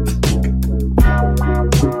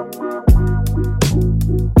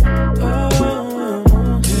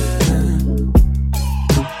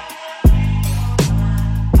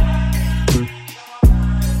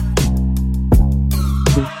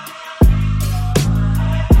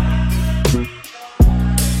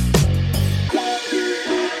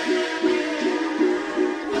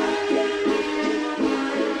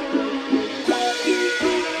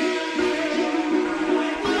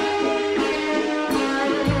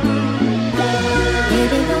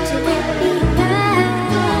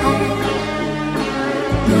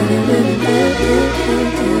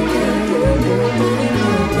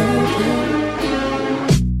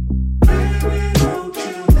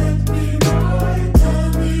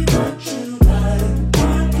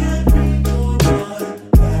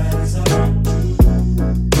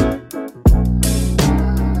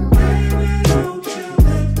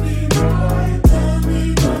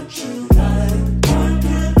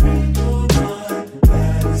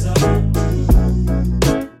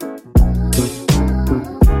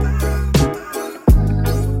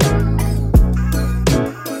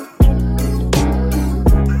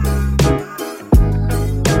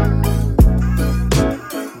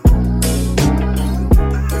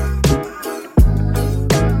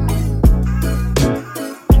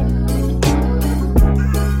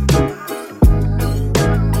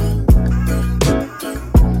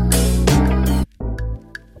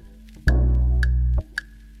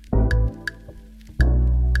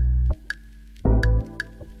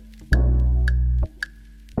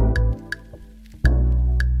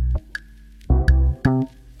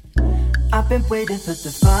 Been waiting for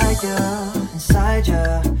the fire inside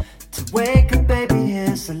ya to wake up, baby.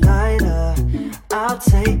 Here's a lighter. I'll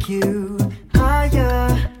take you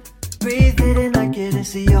higher. Breathe it in like it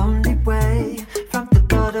is the only way. From the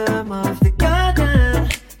bottom of the garden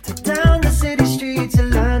to down the city streets of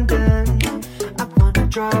London. I wanna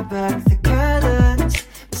draw back the curtains,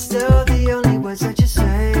 but still the only words that you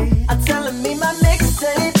say are telling me my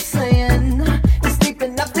mixtape saying it's deep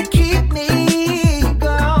enough to keep me.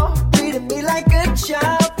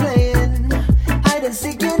 Child playing hide and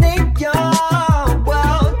seeking in your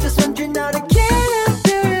world. Just wondering how to get up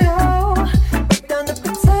there.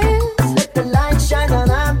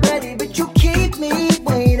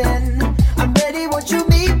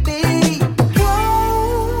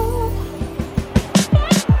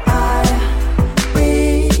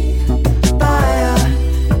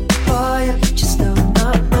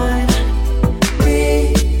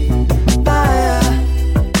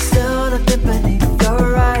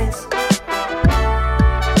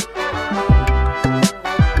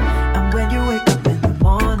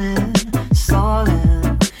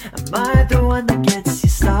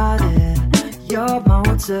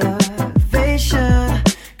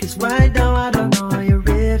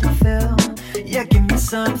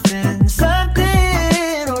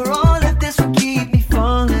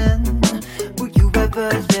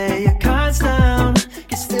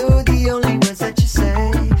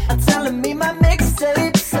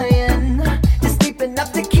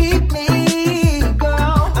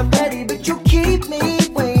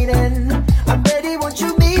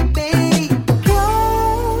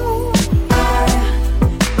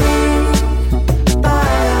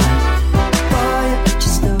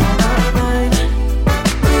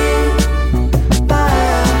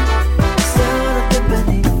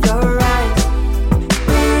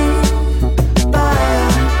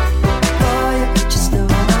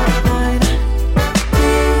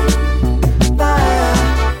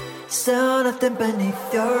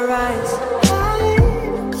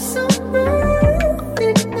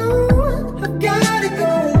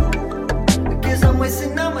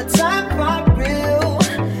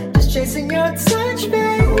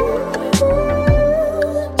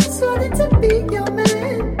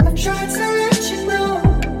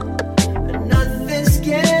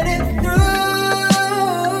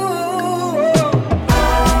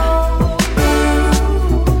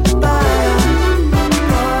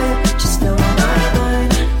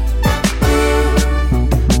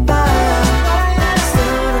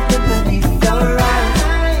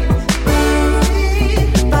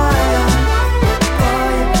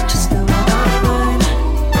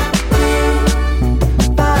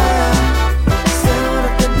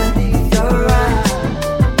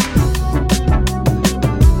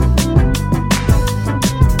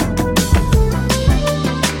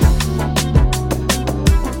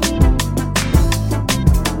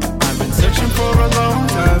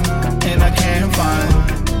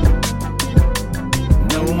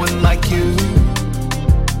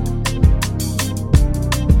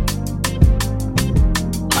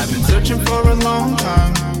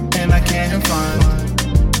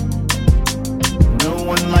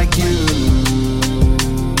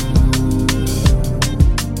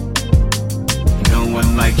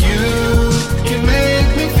 like you can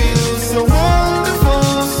make me feel so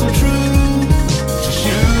wonderful, so true. Just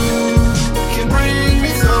you can bring me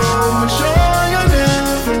so much joy I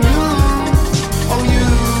never knew. Oh, you,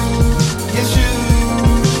 yes you,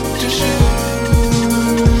 just you.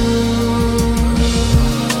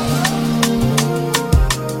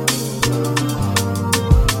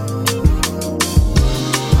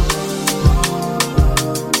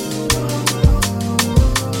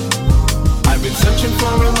 I've been searching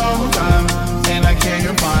for a long time, and I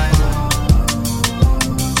can't find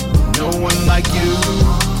no one like you.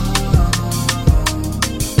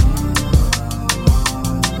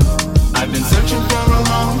 I've been searching for a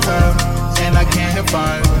long time, and I can't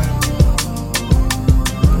find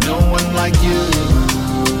no one like you.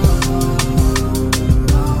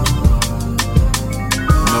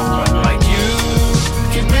 No one like you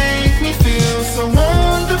can make me feel so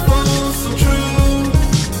wonderful, so true.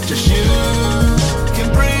 Just you can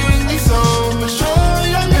bring me so much joy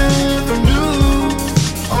I never knew.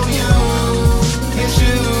 Oh, you, yes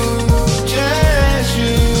you, just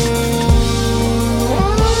you.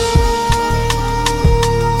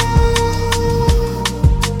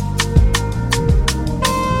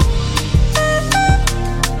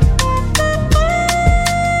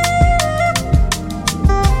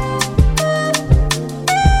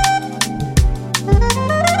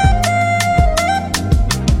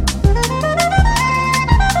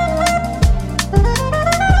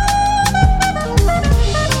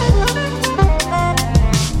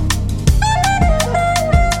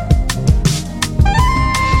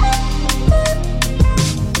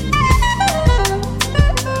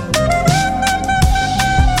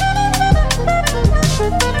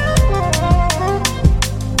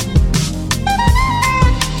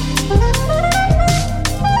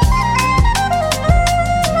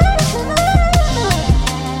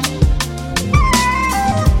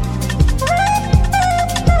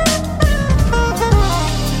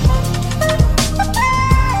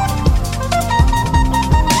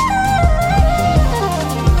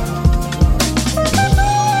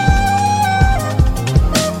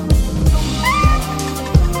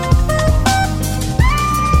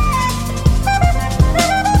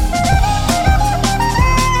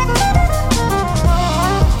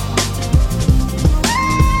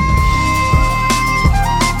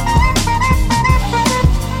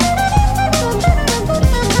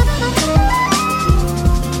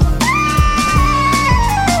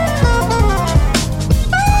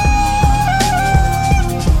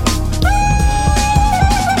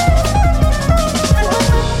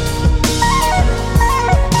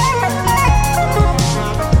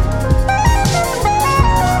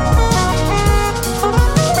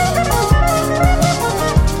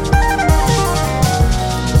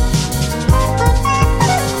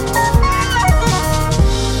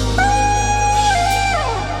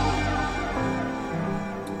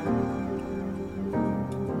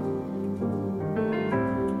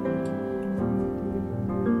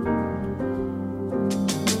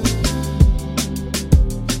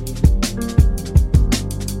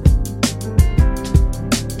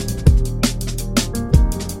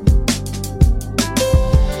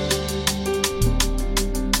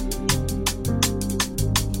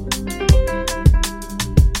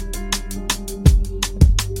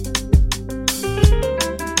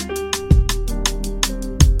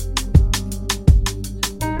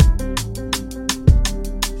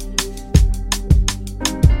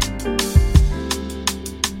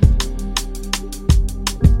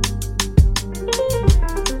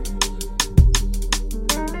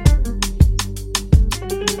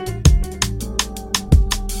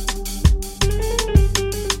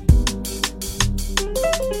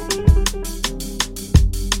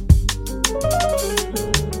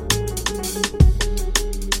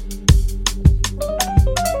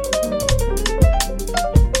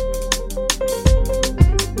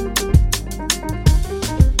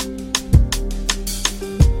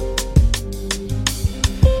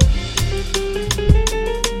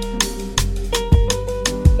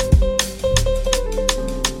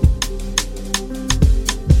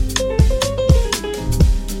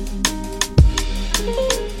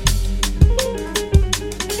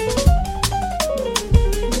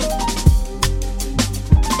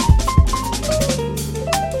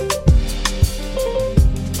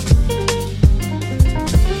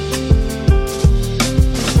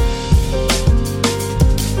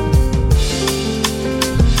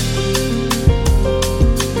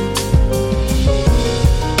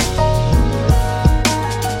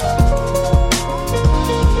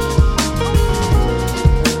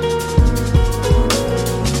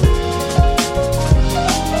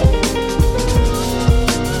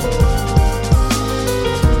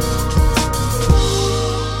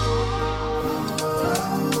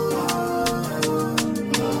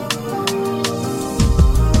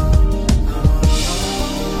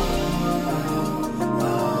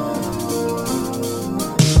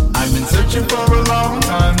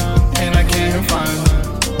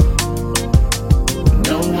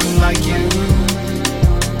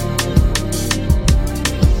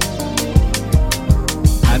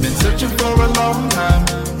 long time,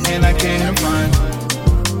 and I can't find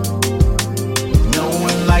no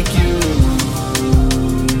one like you.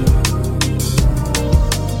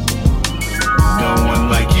 No one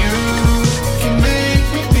like you can make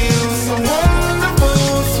me feel so wonderful,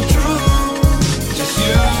 so true. Just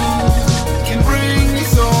you can bring me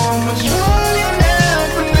so much joy I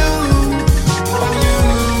never knew. Oh, you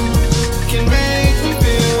can make me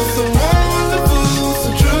feel so wonderful, so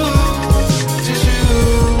true. Just you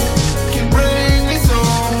can bring me so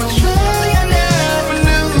much joy I never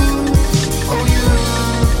knew. Oh, you,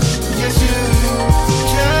 yes you,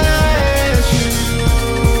 just you.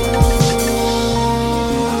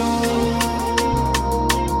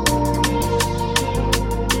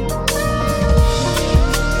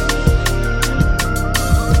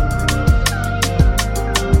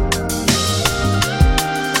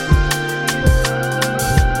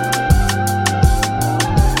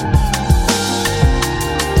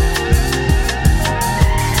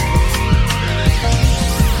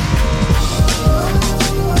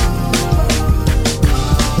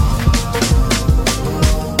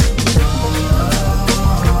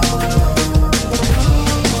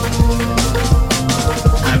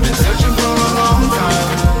 I've been searching for a long time.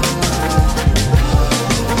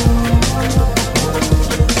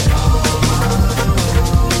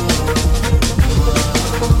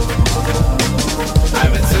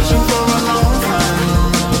 I've been searching for a long time.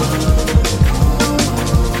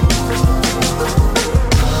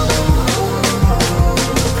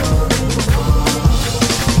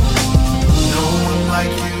 No one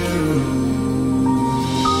like you.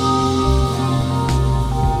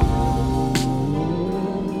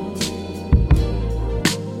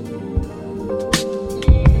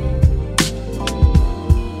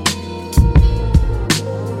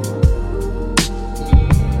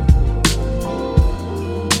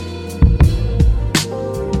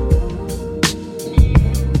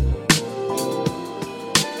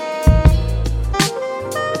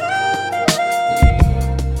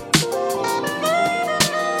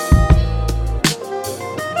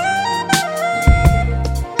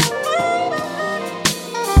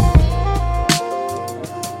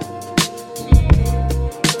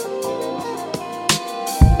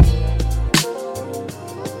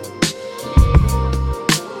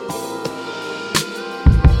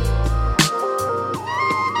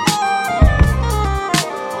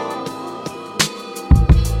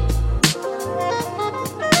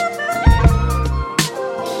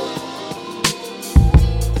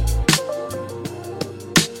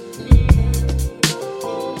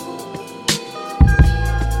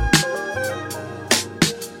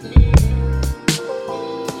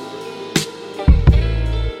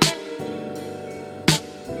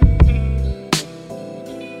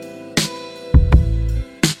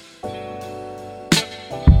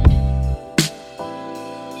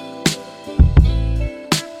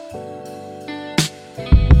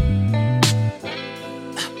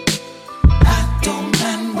 I don't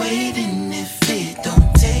mind waiting if it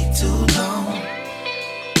don't take too long.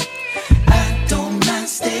 I don't mind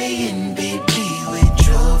staying, baby, we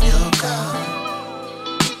drove your car.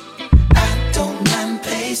 I don't mind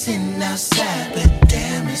pacing outside, but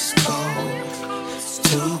damn, it's cold. It's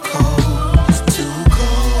too cold, it's too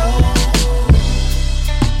cold.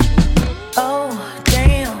 Oh,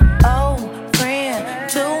 damn, oh, friend,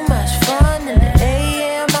 too much fun in the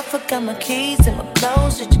AM. I forgot my keys and my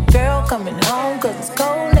clothes. With your girl coming home, cause it's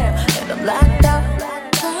cold now, and I'm locked out.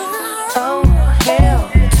 Oh, hell,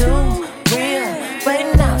 too real.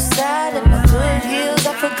 Waiting outside in my good heels.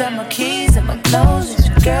 I forgot my keys and my clothes. With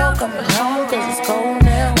your girl coming home, cause it's cold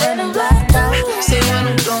now, and I'm locked out. Say what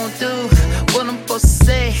I'm gon' do, what I'm supposed to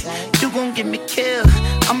say. You gon' get me killed,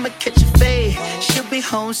 I'ma catch a fade. She'll be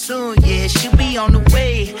home soon, yeah, she'll be on the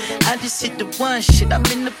way. I just hit the one, shit, I'm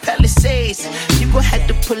in the Palisades. You gon' have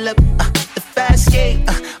to pull up the fast gate,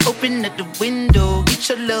 open up the window. Get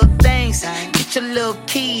your little things, get your little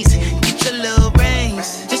keys, get your little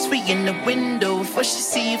rings. Just be in the window before she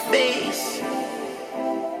see your face.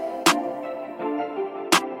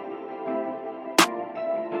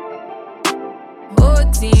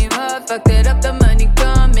 Whole team up, fucked it up, the money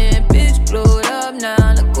coming. Bitch glowed up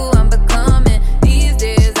now, look who I'm becoming. These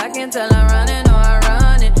days I can tell I'm running or I'm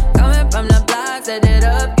running. Coming from the block, set it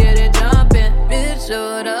up, get it jumping. Bitch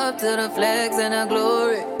showed up to the flex and the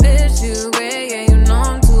glory. Bitch you great, yeah you know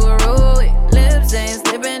I'm too heroic. Lips ain't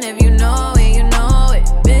slipping if you know it, you know it.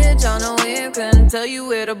 Bitch on the wave, couldn't tell you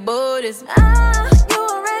where the boat is. You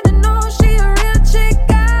already know she a real chick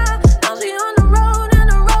out. Now she on the road and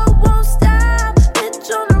the road won't stop. Bitch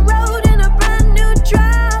on the road in a brand new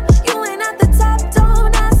drop. You ain't at the top,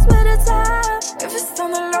 don't ask where the top. If it's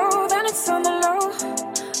on the low, then it's on the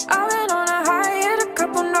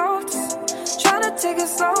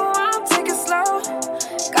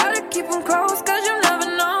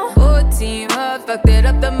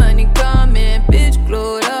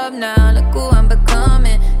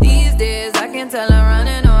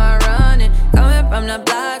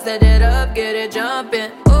set it up, get it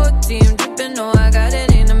jumping. Whole team dripping, know I got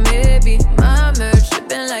it in a maybe. My merch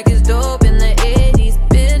shipping like it's dope in the 80s.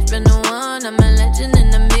 Bitch, been the one, I'm a legend in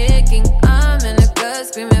the making. I'm in the cut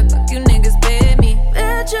screaming, fuck you niggas, pay me.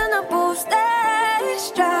 Bitch in the booth, stay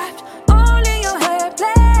strapped. Only your hair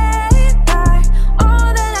play back.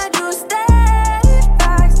 All that I do is stay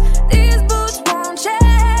facts. These boots won't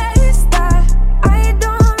chase that. I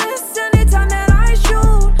don't miss any time that I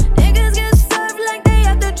shoot. Niggas get served like they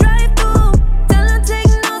at the drive-thru. Tell them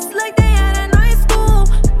take notes like they at a night school.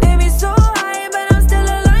 Baby so high, but I'm still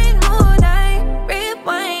a line mood. I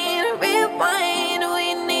rewind, rewind. We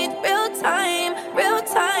need real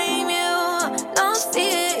time, you don't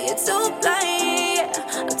see it, you're too blind.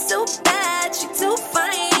 I'm too bad, she too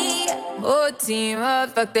fine. Whole team up,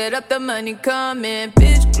 fucked it up, the money coming.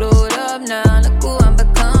 Bitch glued up now, look who I'm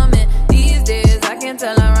becoming. These days I can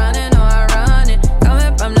tell I'm running or I run it.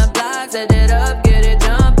 Coming from the block, set it up, get it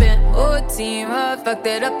jumping. Whole team up, fucked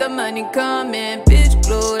it up, the money coming. Bitch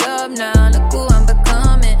glued up now, look who I'm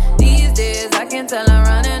becoming. These days I can tell I'm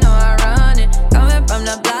running or I run it. Coming from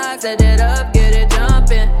the block, set it up, get it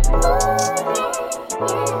jumping.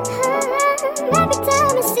 Every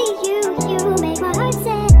time I see you, you make my heart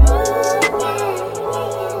say,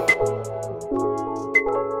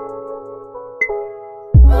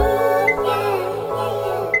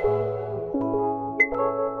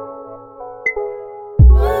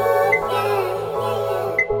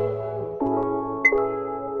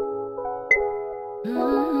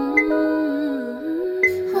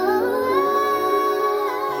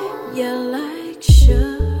 You're like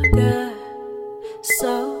sugar,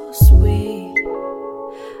 so sweet.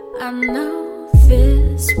 I know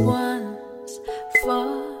this one's for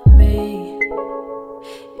me.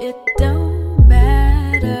 It don't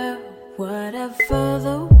matter whatever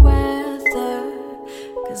the weather,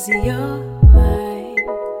 'cause you're my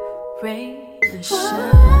rain and shine.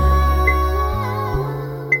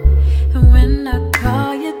 And when I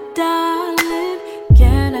call you darling,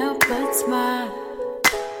 can't help but smile.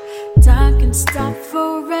 Time can stop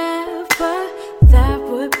forever, that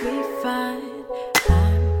would be fine.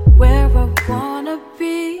 I'm where I wanna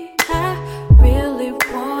be, I really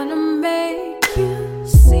wanna make you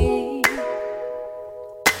see.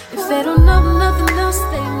 If they don't know nothing else,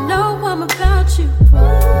 they know I'm about you.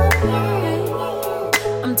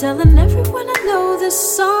 I'm telling everyone I know this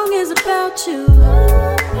song is about you.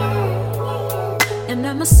 And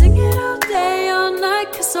I'ma sing it all day, all night,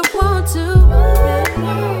 'cause I want to.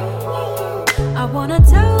 I wanna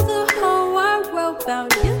tell the whole wide world about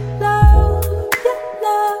your love, your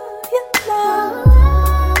love, your love.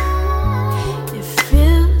 It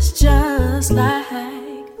feels just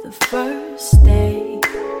like the first day.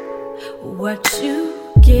 What you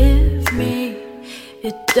give me,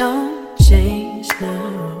 it don't change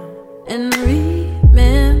now. And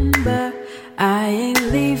remember, I ain't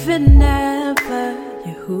leaving never.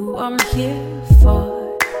 You're who I'm here for.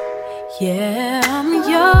 Yeah, I'm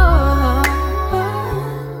yours.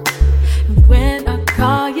 When I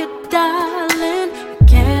call you darling, I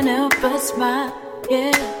can't help but smile.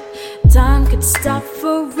 Yeah, time could stop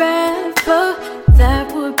forever, that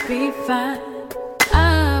would be fine.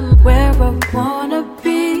 I'm where I wanna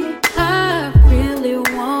be, I really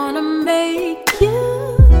wanna make you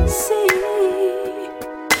see.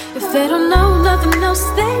 If they don't know nothing else,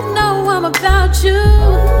 they know I'm about you.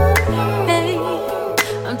 Hey,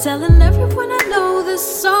 I'm telling everyone I know this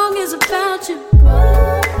song is about you.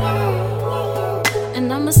 And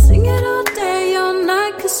I'ma sing it all day, all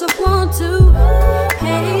night, 'cause I want to.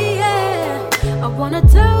 Hey, yeah, I wanna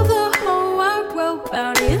tell the whole wide world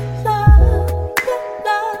about your love, your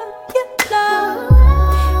love, your love,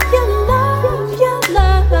 your love, your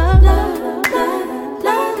love, la la la la la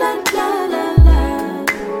la la la la la la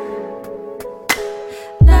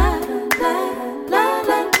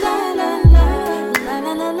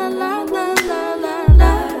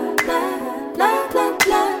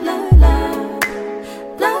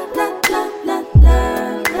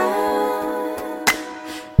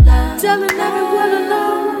telling everyone I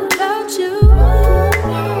know about you.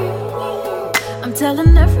 I'm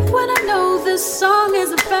telling everyone I know this song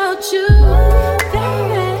is about you,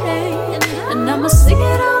 baby. And I'ma sing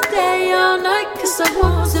it all day, all night, 'cause I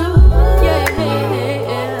want to. Yeah,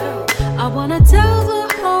 I wanna tell the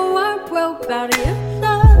whole wide world about your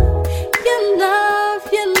love, your love,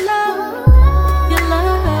 your love, your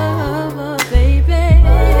love, baby.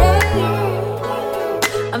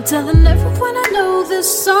 I'm telling everyone I know this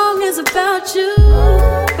song is about you,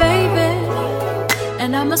 baby.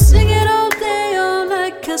 And I'ma sing it all day, all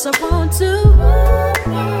night, 'cause I want to.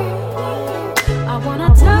 I wanna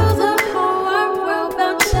tell the whole wide world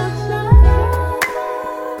about you.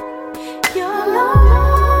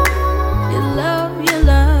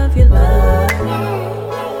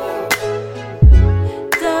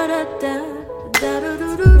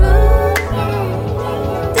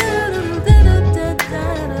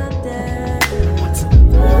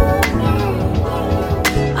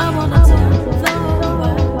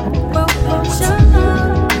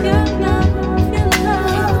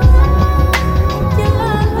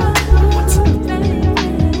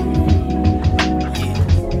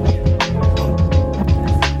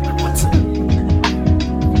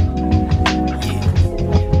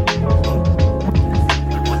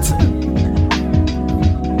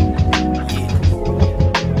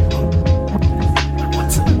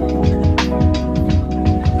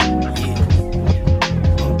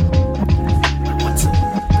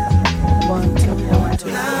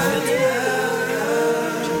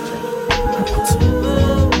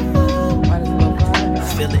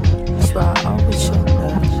 Feel it. That's why I always show love.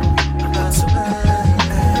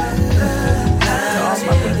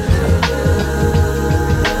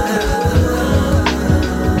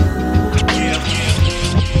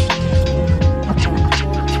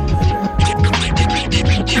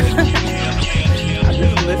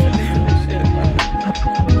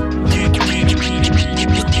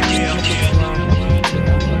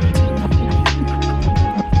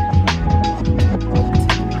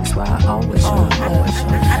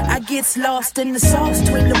 Gets lost in the sauce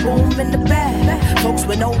between the boom and the bag. Folks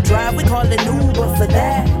with no drive, we call it Uber for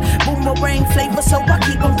that. Boomerang flavor, so I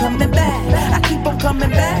keep on coming back. I keep on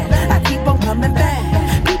coming back. I keep on coming back.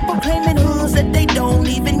 People claiming hoods that they don't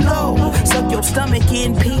even go. Suck your stomach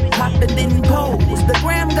in, peep, pop, and then pose. The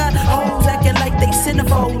gram got hoes acting like they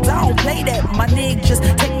centerfolds. I don't play that, my nigga, just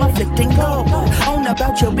take my flick and go. On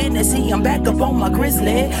about your business, see, I'm back up on my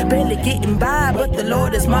grizzly. Barely getting by, but the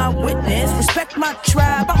Lord is my witness. Respect my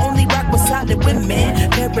tribe, I only rock with solid women.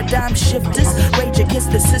 Paradigm shifters, rage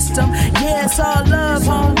against the system. Yeah, it's all love,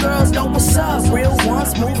 homegirls know what's up. Real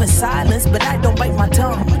ones move in silence, but I don't bite my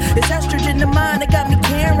tongue. It's estrogen in mind that got me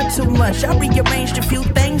caring too much. I rearranged a few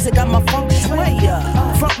things that got my feng shui up.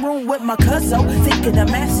 Front room with my cousin, thinking a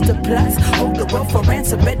master plus. Hold the world for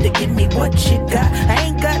ransom, better give me what you got. I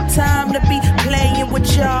ain't got time to be playing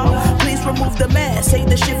with y'all. Please remove the mask, say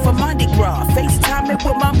the shit for Mardi Gras. FaceTime it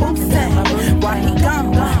with my boo thing. Why he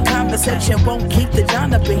gone? Conversation won't keep the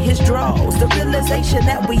John up in his drawers. The realization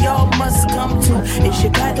that we all must come to is you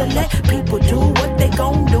gotta let people do what they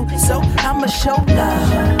gon' do. So I'ma show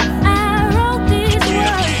love. I wrote these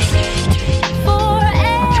words for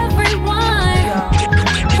everyone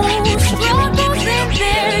who struggles in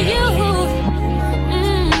their youth, who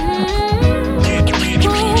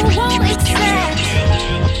won't accept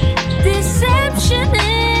deception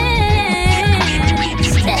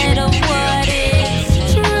instead of what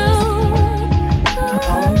is true.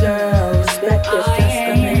 Homegirl, respect is just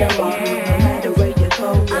a minimum. No matter where you go,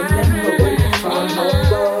 remember where you're from.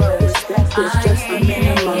 Homeboy, respect is just a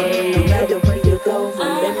minimum. No matter where you go,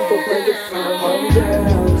 remember where you're from. Homegirl,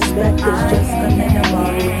 respect is just a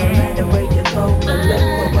minimum. No matter where you go,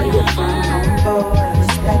 remember where you're from. Homeboy,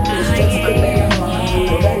 respect is just a minimum.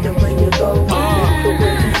 No matter where you go, remember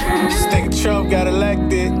where you're from. This nigga Trump got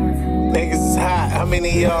elected. Niggas is hot. How many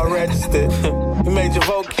of y'all registered? You made your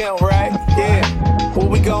vote count, right? Yeah. What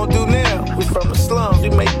we gon' do now? We from the slums. We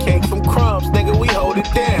make cake from crumbs. Nigga, we hold it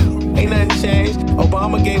down. Ain't nothing changed.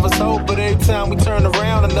 Obama gave us hope, but every time we turn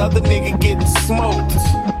around, another nigga getting smoked.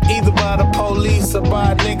 Either by the police or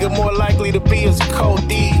by a nigga more likely to be as cold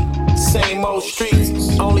D. Same old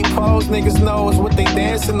streets. Only pose niggas know is what they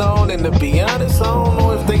dancing on. And to be honest, I don't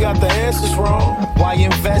know if they got the answers wrong. Why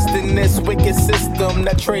invest in this wicked system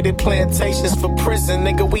that traded plantations for prison?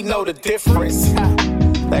 Nigga, we know the difference.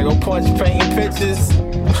 They go punch painting pictures.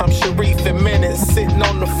 I'm Sharif in minutes, sitting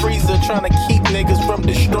on the freezer trying to keep niggas from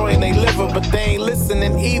destroying their liver, but they ain't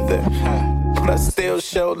listening either. But I still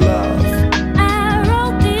show love. I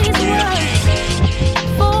wrote these words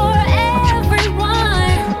for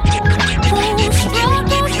everyone who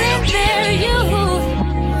struggles in their youth, who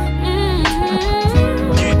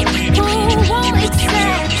won't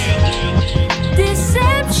accept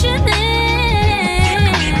deception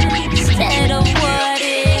instead of what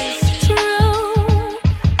is true.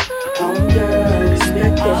 Homegirl,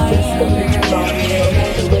 respect is just a minimum. No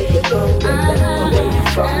matter where you go, remember where you're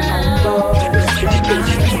from. Homeboy, respect is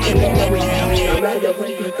just a minimum. No matter where you go,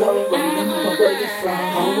 remember where you're from.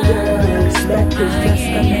 Homegirl, respect is just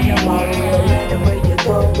a minimum. No matter where you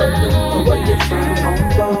go, remember where you're from.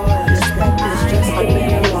 Homeboy, respect is just a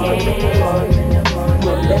minimum.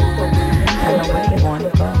 I know where you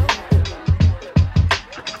wanna go.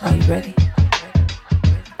 Are you ready?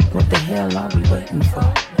 What the hell are we waiting for?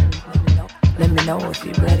 Let me know if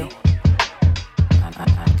you're ready.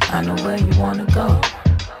 I know where you wanna go.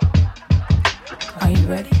 Are you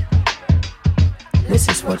ready? This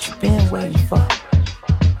is what you've been waiting for.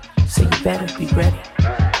 So you better be ready.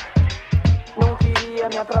 Não queria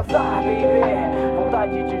me atrasar, baby.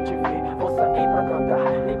 Vontade de te ver. Vou sair pra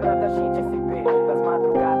cantar. Lembra da gente se ver. Das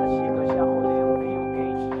madrugadas chega, já rolei vinho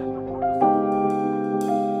quente.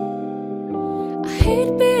 I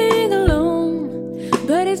hate being alone,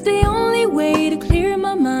 but it's the only way to clear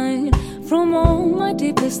my mind from all my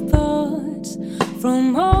deepest thoughts,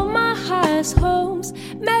 from all my highest hopes.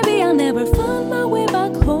 Maybe I'll never find my way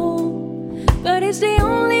back home, but it's the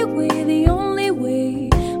only way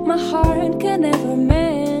my heart can never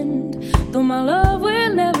mend. Though my love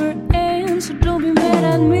will never end, so don't be mad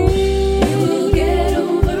at me. We will get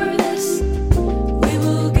over this. We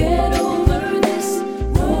will get over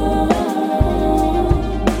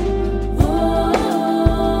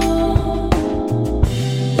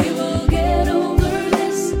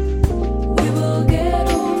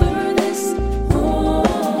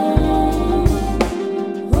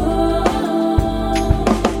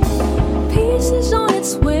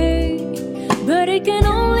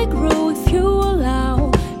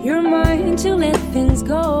things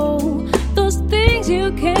go, those things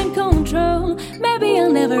you can't control. Maybe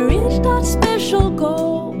I'll never reach that special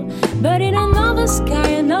goal, but in another sky,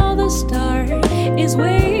 another star is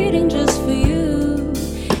waiting just for you.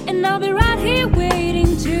 And I'll be right here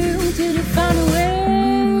waiting till you find a way.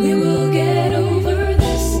 We will get over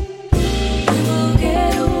this. We will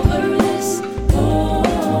get over this. Oh,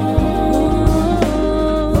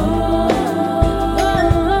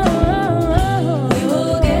 we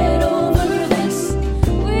will get over this.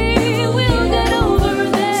 We will get over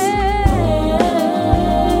this.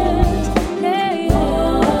 Hey.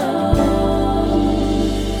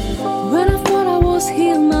 When I thought I was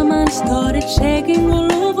healed, my mind started shaking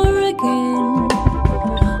all over again.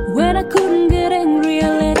 When I couldn't get angry, I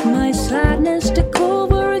let my sadness take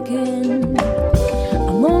over again.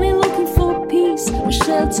 I'm only looking for peace, a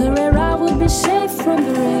shelter where I would be safe from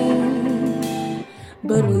the rain.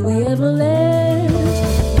 But will we ever let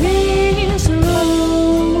peace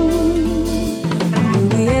alone? Will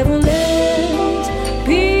we ever let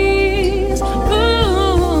peace alone?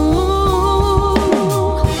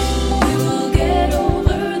 We will get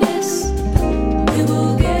over this. We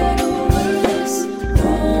will get over this.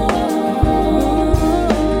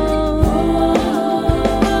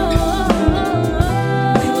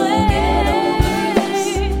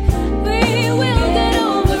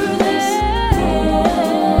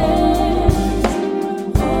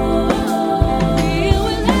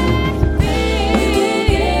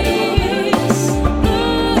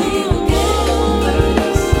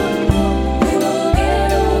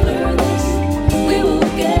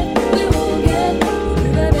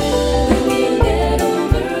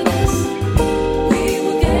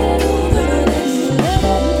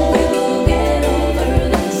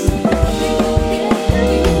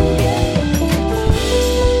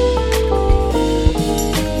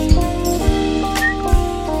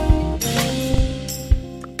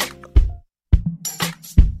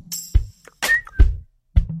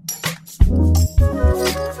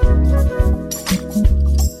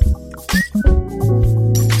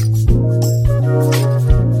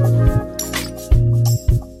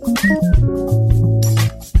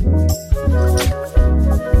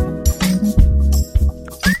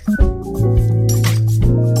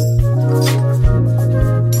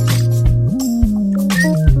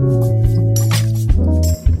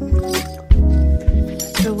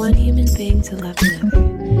 For one human being to love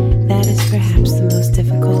another, that is perhaps the most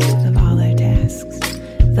difficult of all our tasks.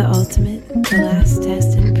 The ultimate, the last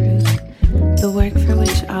test and proof, the work for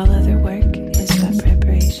which all other work is but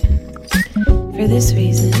preparation. For this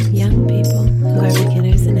reason, young people, who are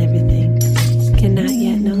beginners in everything, cannot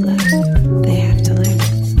yet know love. They have to learn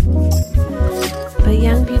it. But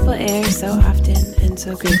young people err so often and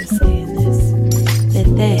so grievously in this, that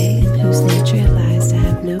they, in whose nature it lies to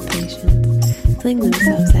have no patience, fling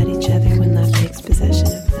themselves at each other when love takes possession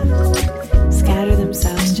of them, scatter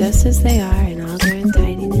themselves just as they are in all their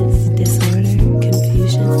untidiness, disorder,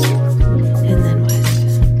 confusion, and then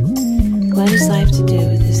what? What is life to do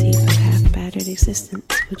with this heap of half-battered existence,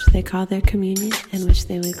 which they call their communion and which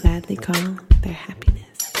they would gladly call their happiness?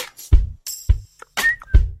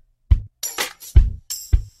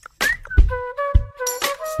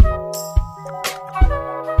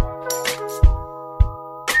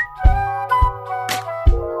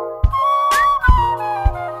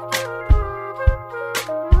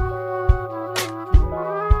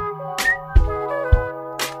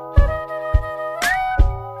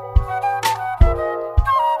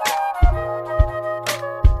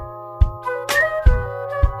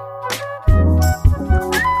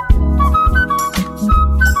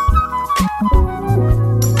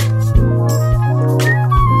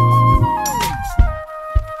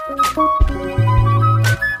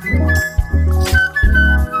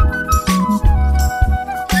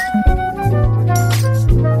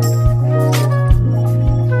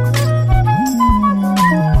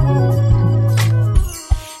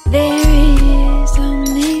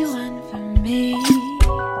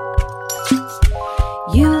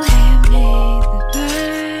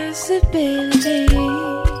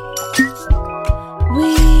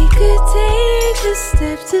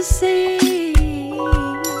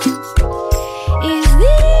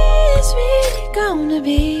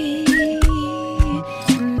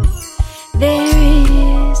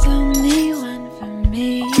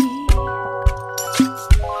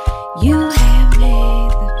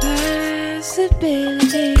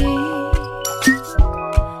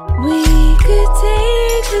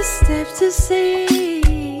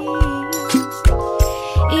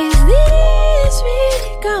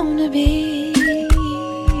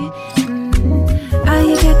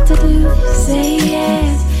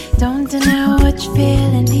 what you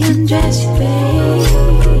feel in the undress, babe.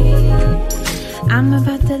 I'm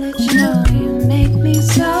about to let you know you make me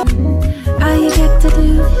so. All you got to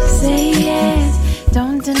do is say yes.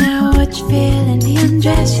 Don't deny what you feel in the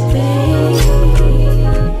undress, babe.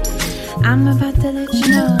 I'm about to let you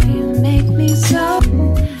know you make me so.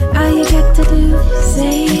 All you got to do is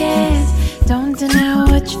say yes. Don't deny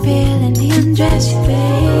what you feel in the undress,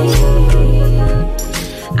 babe.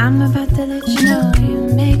 I'm about to let you know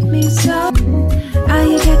you make me so. All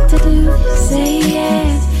you got to do is say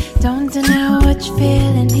yes. Don't deny what you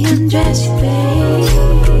feel in the undress, babe.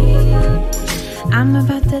 I'm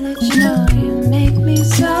about to let you know you make me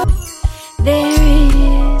so. There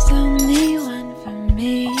is only one for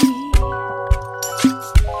me.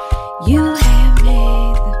 You have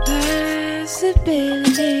made the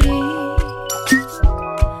possibility.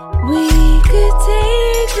 We could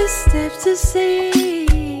take a step to see.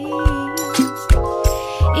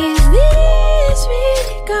 Is this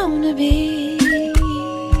really gonna be?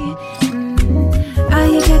 All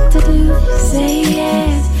you got to do is say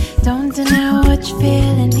yes. Don't deny what you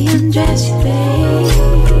feel in the undress, babe.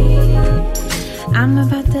 I'm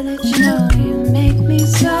about to let you know you make me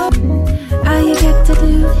so. All you got to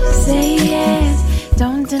do is say yes.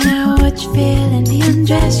 Don't deny what you feel in the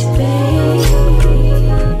undress, babe.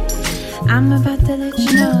 I'm about to let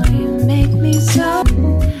you know you make me so.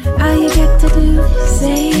 All you got to do is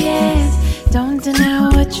say yes. Don't deny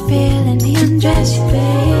what you feel in the undress,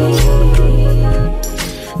 babe.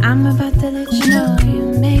 I'm about to let you know you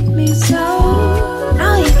make me so.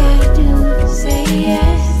 All you gotta do is say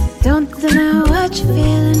yes. Don't deny what you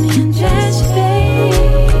feel in the undress, babe.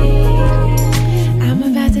 I'm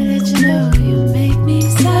about to let you know you make me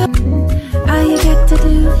so. All you got to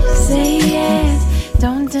do is say yes.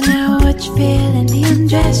 Don't deny what you feel in the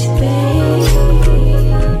undress, babe.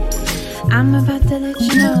 I'm about to let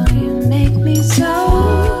you know you make me so.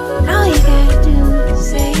 All you gotta do is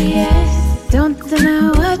say yes. Don't deny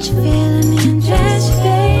what you feel in the undress,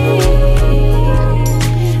 babe.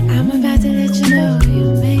 I'm about to let you know you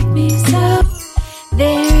make me so.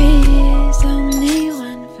 There is only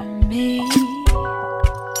one for me.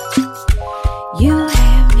 You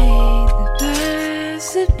have made the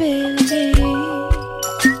possibility.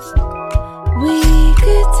 We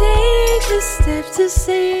could take a step to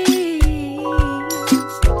see.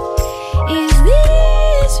 Is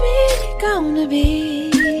this really gonna be?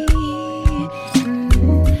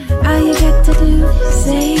 All you got to do is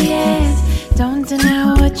say yes. Don't deny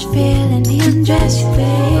what you feel in the undress,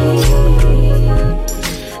 babe.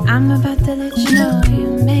 I'm about to let you know you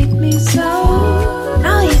make me so.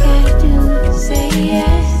 All you gotta do is say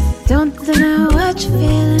yes. Don't deny what you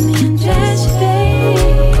feel in the undress, babe.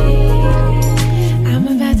 I'm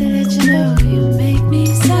about to let you know you make me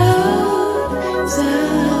so.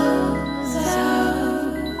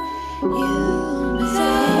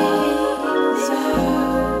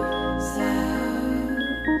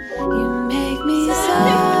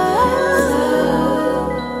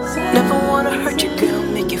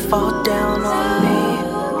 Fall down on me.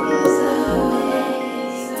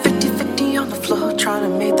 50-50 on the floor, trying to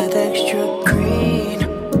make that extra green.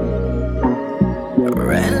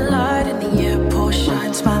 Red light in the airport,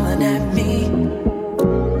 shine smiling at me.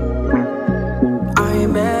 I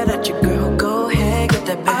ain't mad at you, girl. Go ahead, get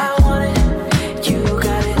that back. I want it, you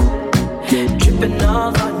got it. Dripping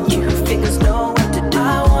all on you, fingers know what to do. I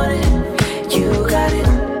want it, you got it.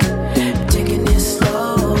 Taking it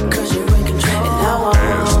slow, cause you're in control. And now I'm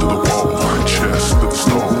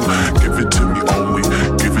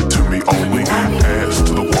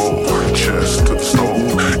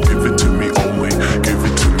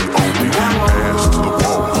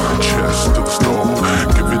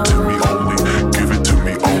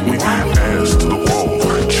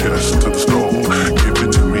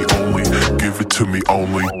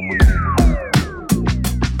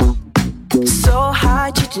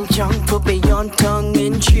junk, put me on tongue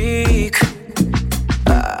in cheek.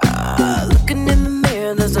 Looking in the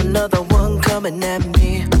mirror, there's another one coming at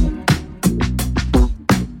me.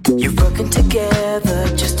 You're working together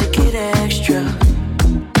just to get extra.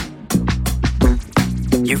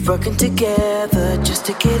 You're working together just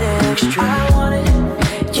to get extra. I want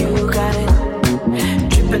it, you got it.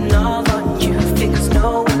 Dripping all on you, fingers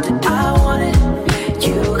know what to do. I want it,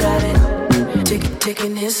 you got it.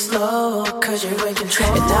 Taking it slow, cause you're in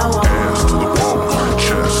control. And now I'm hands to the wall,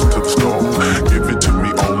 chest to the stone. Give it to me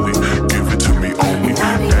only, give it to me only.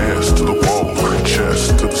 Hands to the wall,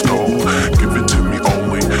 chest to the stone. Give it to me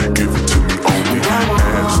only, give it to me only.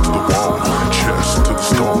 Hands to the wall, chest to the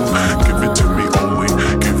stone. Give it to me only,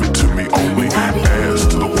 give it to me only. Hands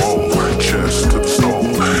to the wall, chest to the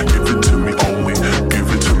stone. Give it to me only,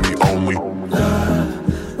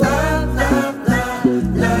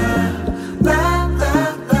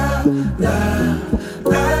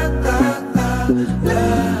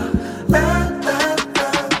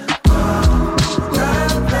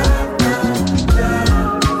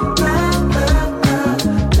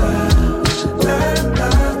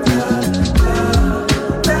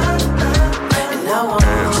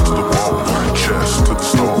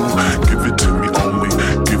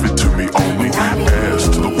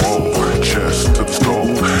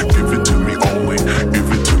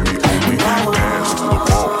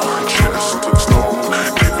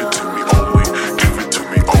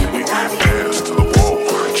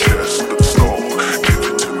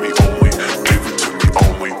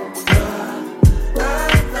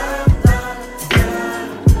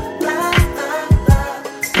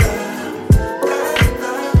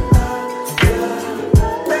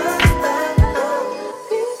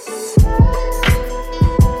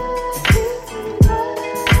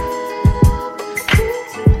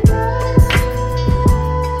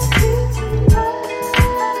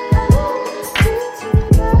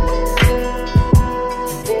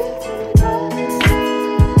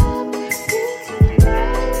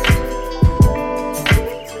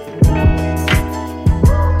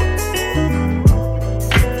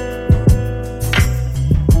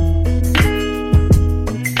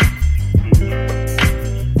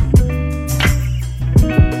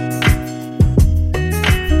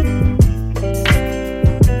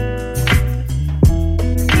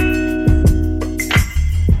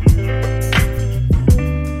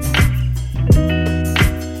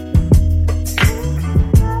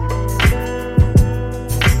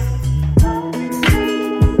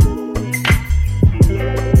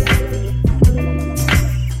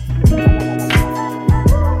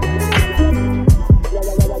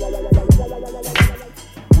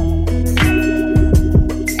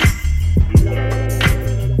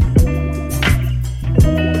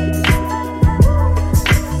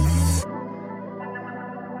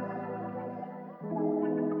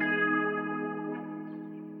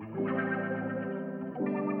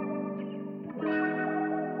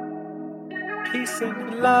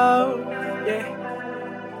 love,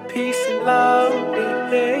 yeah. Peace and love,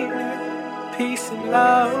 yeah. Peace and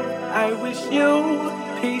love. I wish you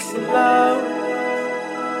peace and love.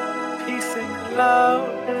 Peace and love,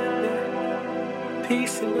 yeah.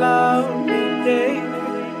 Peace and love,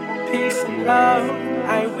 yeah. Peace and love.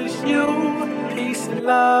 I wish you peace and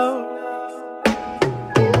love.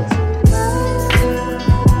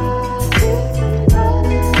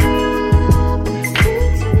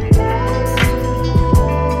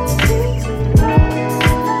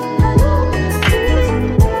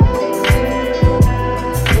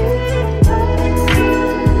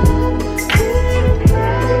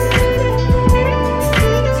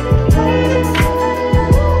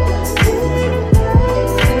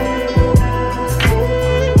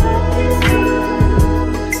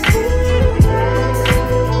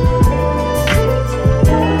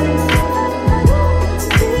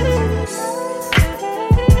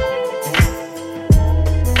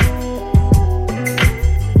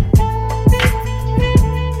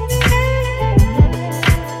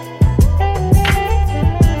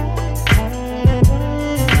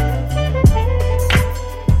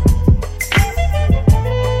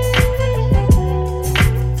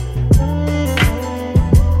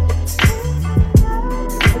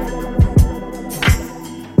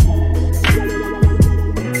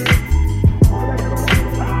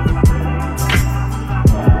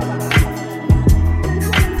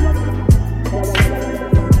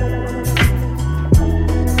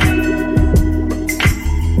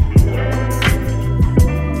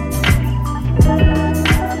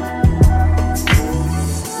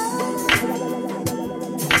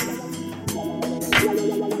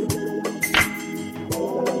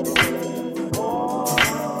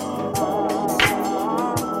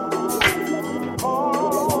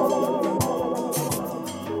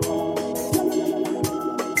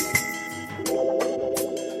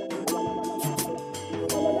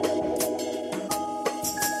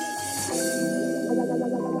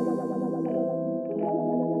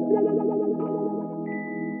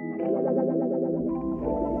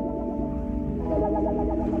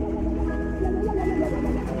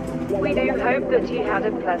 We do hope that you had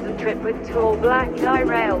a pleasant trip with Tall Black Dye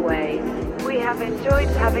Railways. We have enjoyed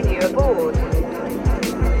having you aboard.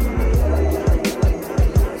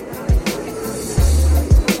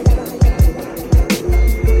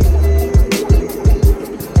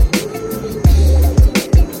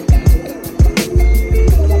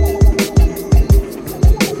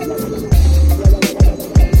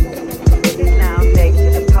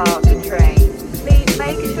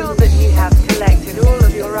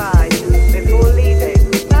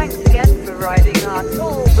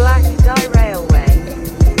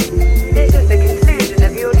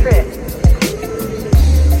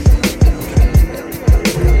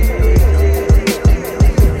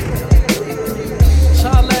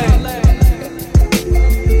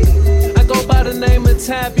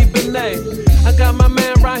 Tabi Bonney. I got my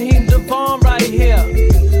man Raheem Devon right here.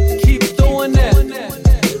 Keep doing it.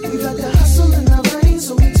 We got the hustle in our veins,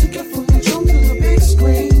 so we took it from the drum to the big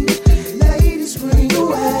screen. Ladies scream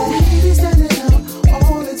away. Ladies standing out,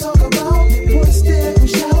 all they talk about. They point, stare, and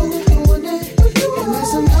shout. Doing it. And as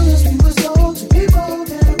some youngest, we was told to be bold.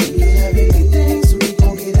 And we can have anything, so we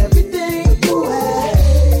gon' get everything. Do it.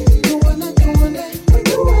 Doing it, doing it. We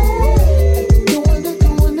do it. Doing it,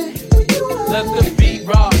 doing it. We do it. Let the beat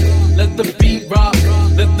rock. Let the beat rock.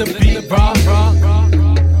 Let the beat rock.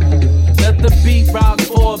 Let the beat rock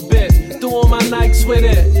for a bit. Doing my Nikes with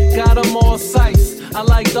it. Got them all sights. I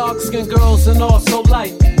like dark-skinned girls and also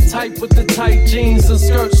light. Tight with the tight jeans and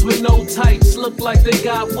skirts with no tights. Look like they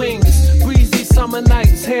got wings. Breezy summer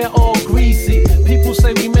nights, hair all greasy. People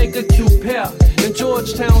say we make a cute pair. In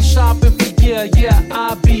Georgetown shopping for gear. Yeah,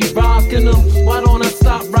 I be rocking them. Why don't I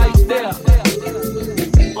stop right there?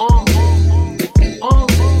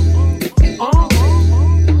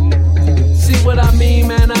 See what I mean,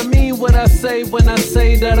 man? I mean what I say when I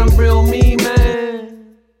say that I'm real me,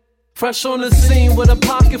 man. Fresh on the scene with a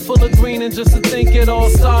pocket full of green, and just to think it all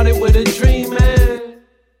started with a dream, man.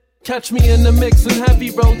 Catch me in the mix in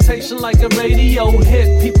heavy rotation like a radio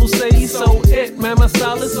hit. People say he's so it, man, my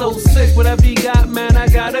style is so sick. Whatever you got, man, I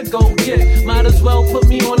gotta go get. Might as well put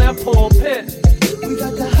me on that pulpit. We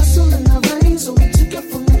got the hustle in our veins, so we took it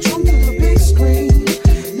from the drum to the big screen.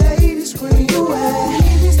 Ladies scream away.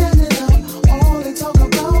 Ladies standing up, all they talk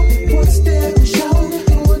about. They point, stare, and shout.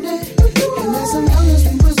 Doing it. And as some youngest,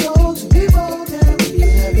 we was told to be bold. And we can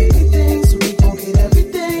have anything, so we gon' get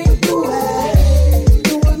everything. Do it.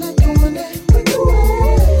 Doing it, doing it. We do it.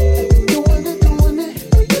 Doing it, doing it.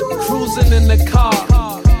 We do it. Cruising in the car,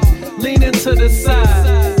 leaning to the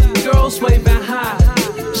side. Girls waving high.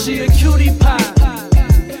 a cutie pie.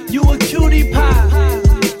 You a cutie pie.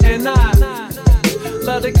 And I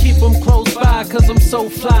love to keep them close by, cause I'm so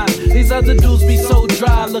fly. These other dudes be so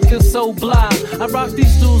dry, looking so blind. I rock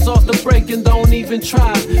these dudes off the break and don't even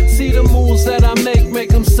try. See the moves that I make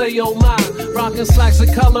them say, oh my. Rockin' slacks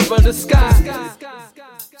the color of the sky.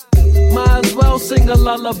 Might as well sing a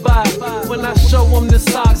lullaby when I show them the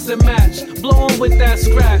socks that match. Blowing with that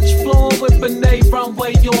scratch, flowing with Benet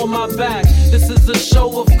runway on my back. This is a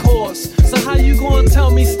show, of course. So how you gonna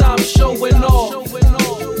tell me stop showing off?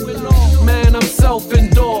 Man, I'm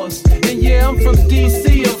self-endorsed. And yeah, I'm from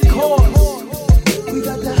DC, of course. We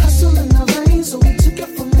got the hustle in our veins, so we took it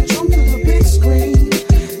from the trunk to the big screen.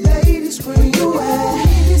 Ladies scream away.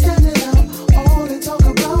 Ladies standing out, all they talk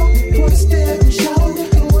about. Point stare and shout.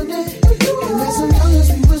 And as young as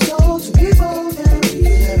we was told to be bold, and we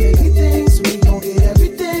could have anything, so we gon' get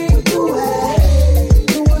everything. We do it.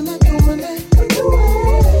 Doing it, doing it. We do it.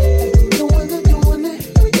 Doing it, doing it.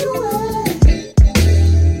 We do it.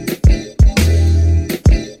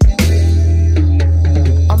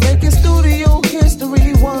 I'm making studio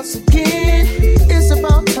history once again. It's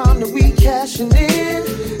about time that we cashing in.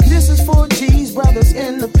 This is for G's brothers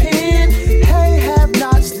in the pen. Hey, have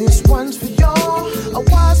nots, this one's for y'all. A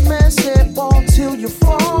wise man said, ball till you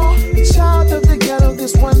fall. Child of the ghetto,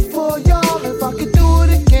 this one for y'all. If I could do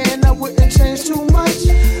it again, I wouldn't change too much.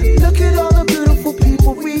 Look at all the beautiful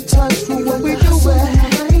people we touch when we do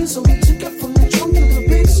it. So we took it from the trunk to the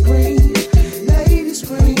big screen. Ladies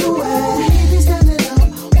scream away. Ladies standing out,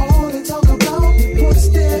 all they talk about. Point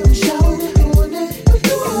stare and shout, doing it.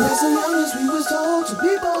 And as young as we was told to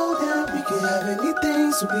be bold, and we could have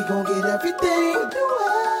anything, so we gon' get everything. We do it.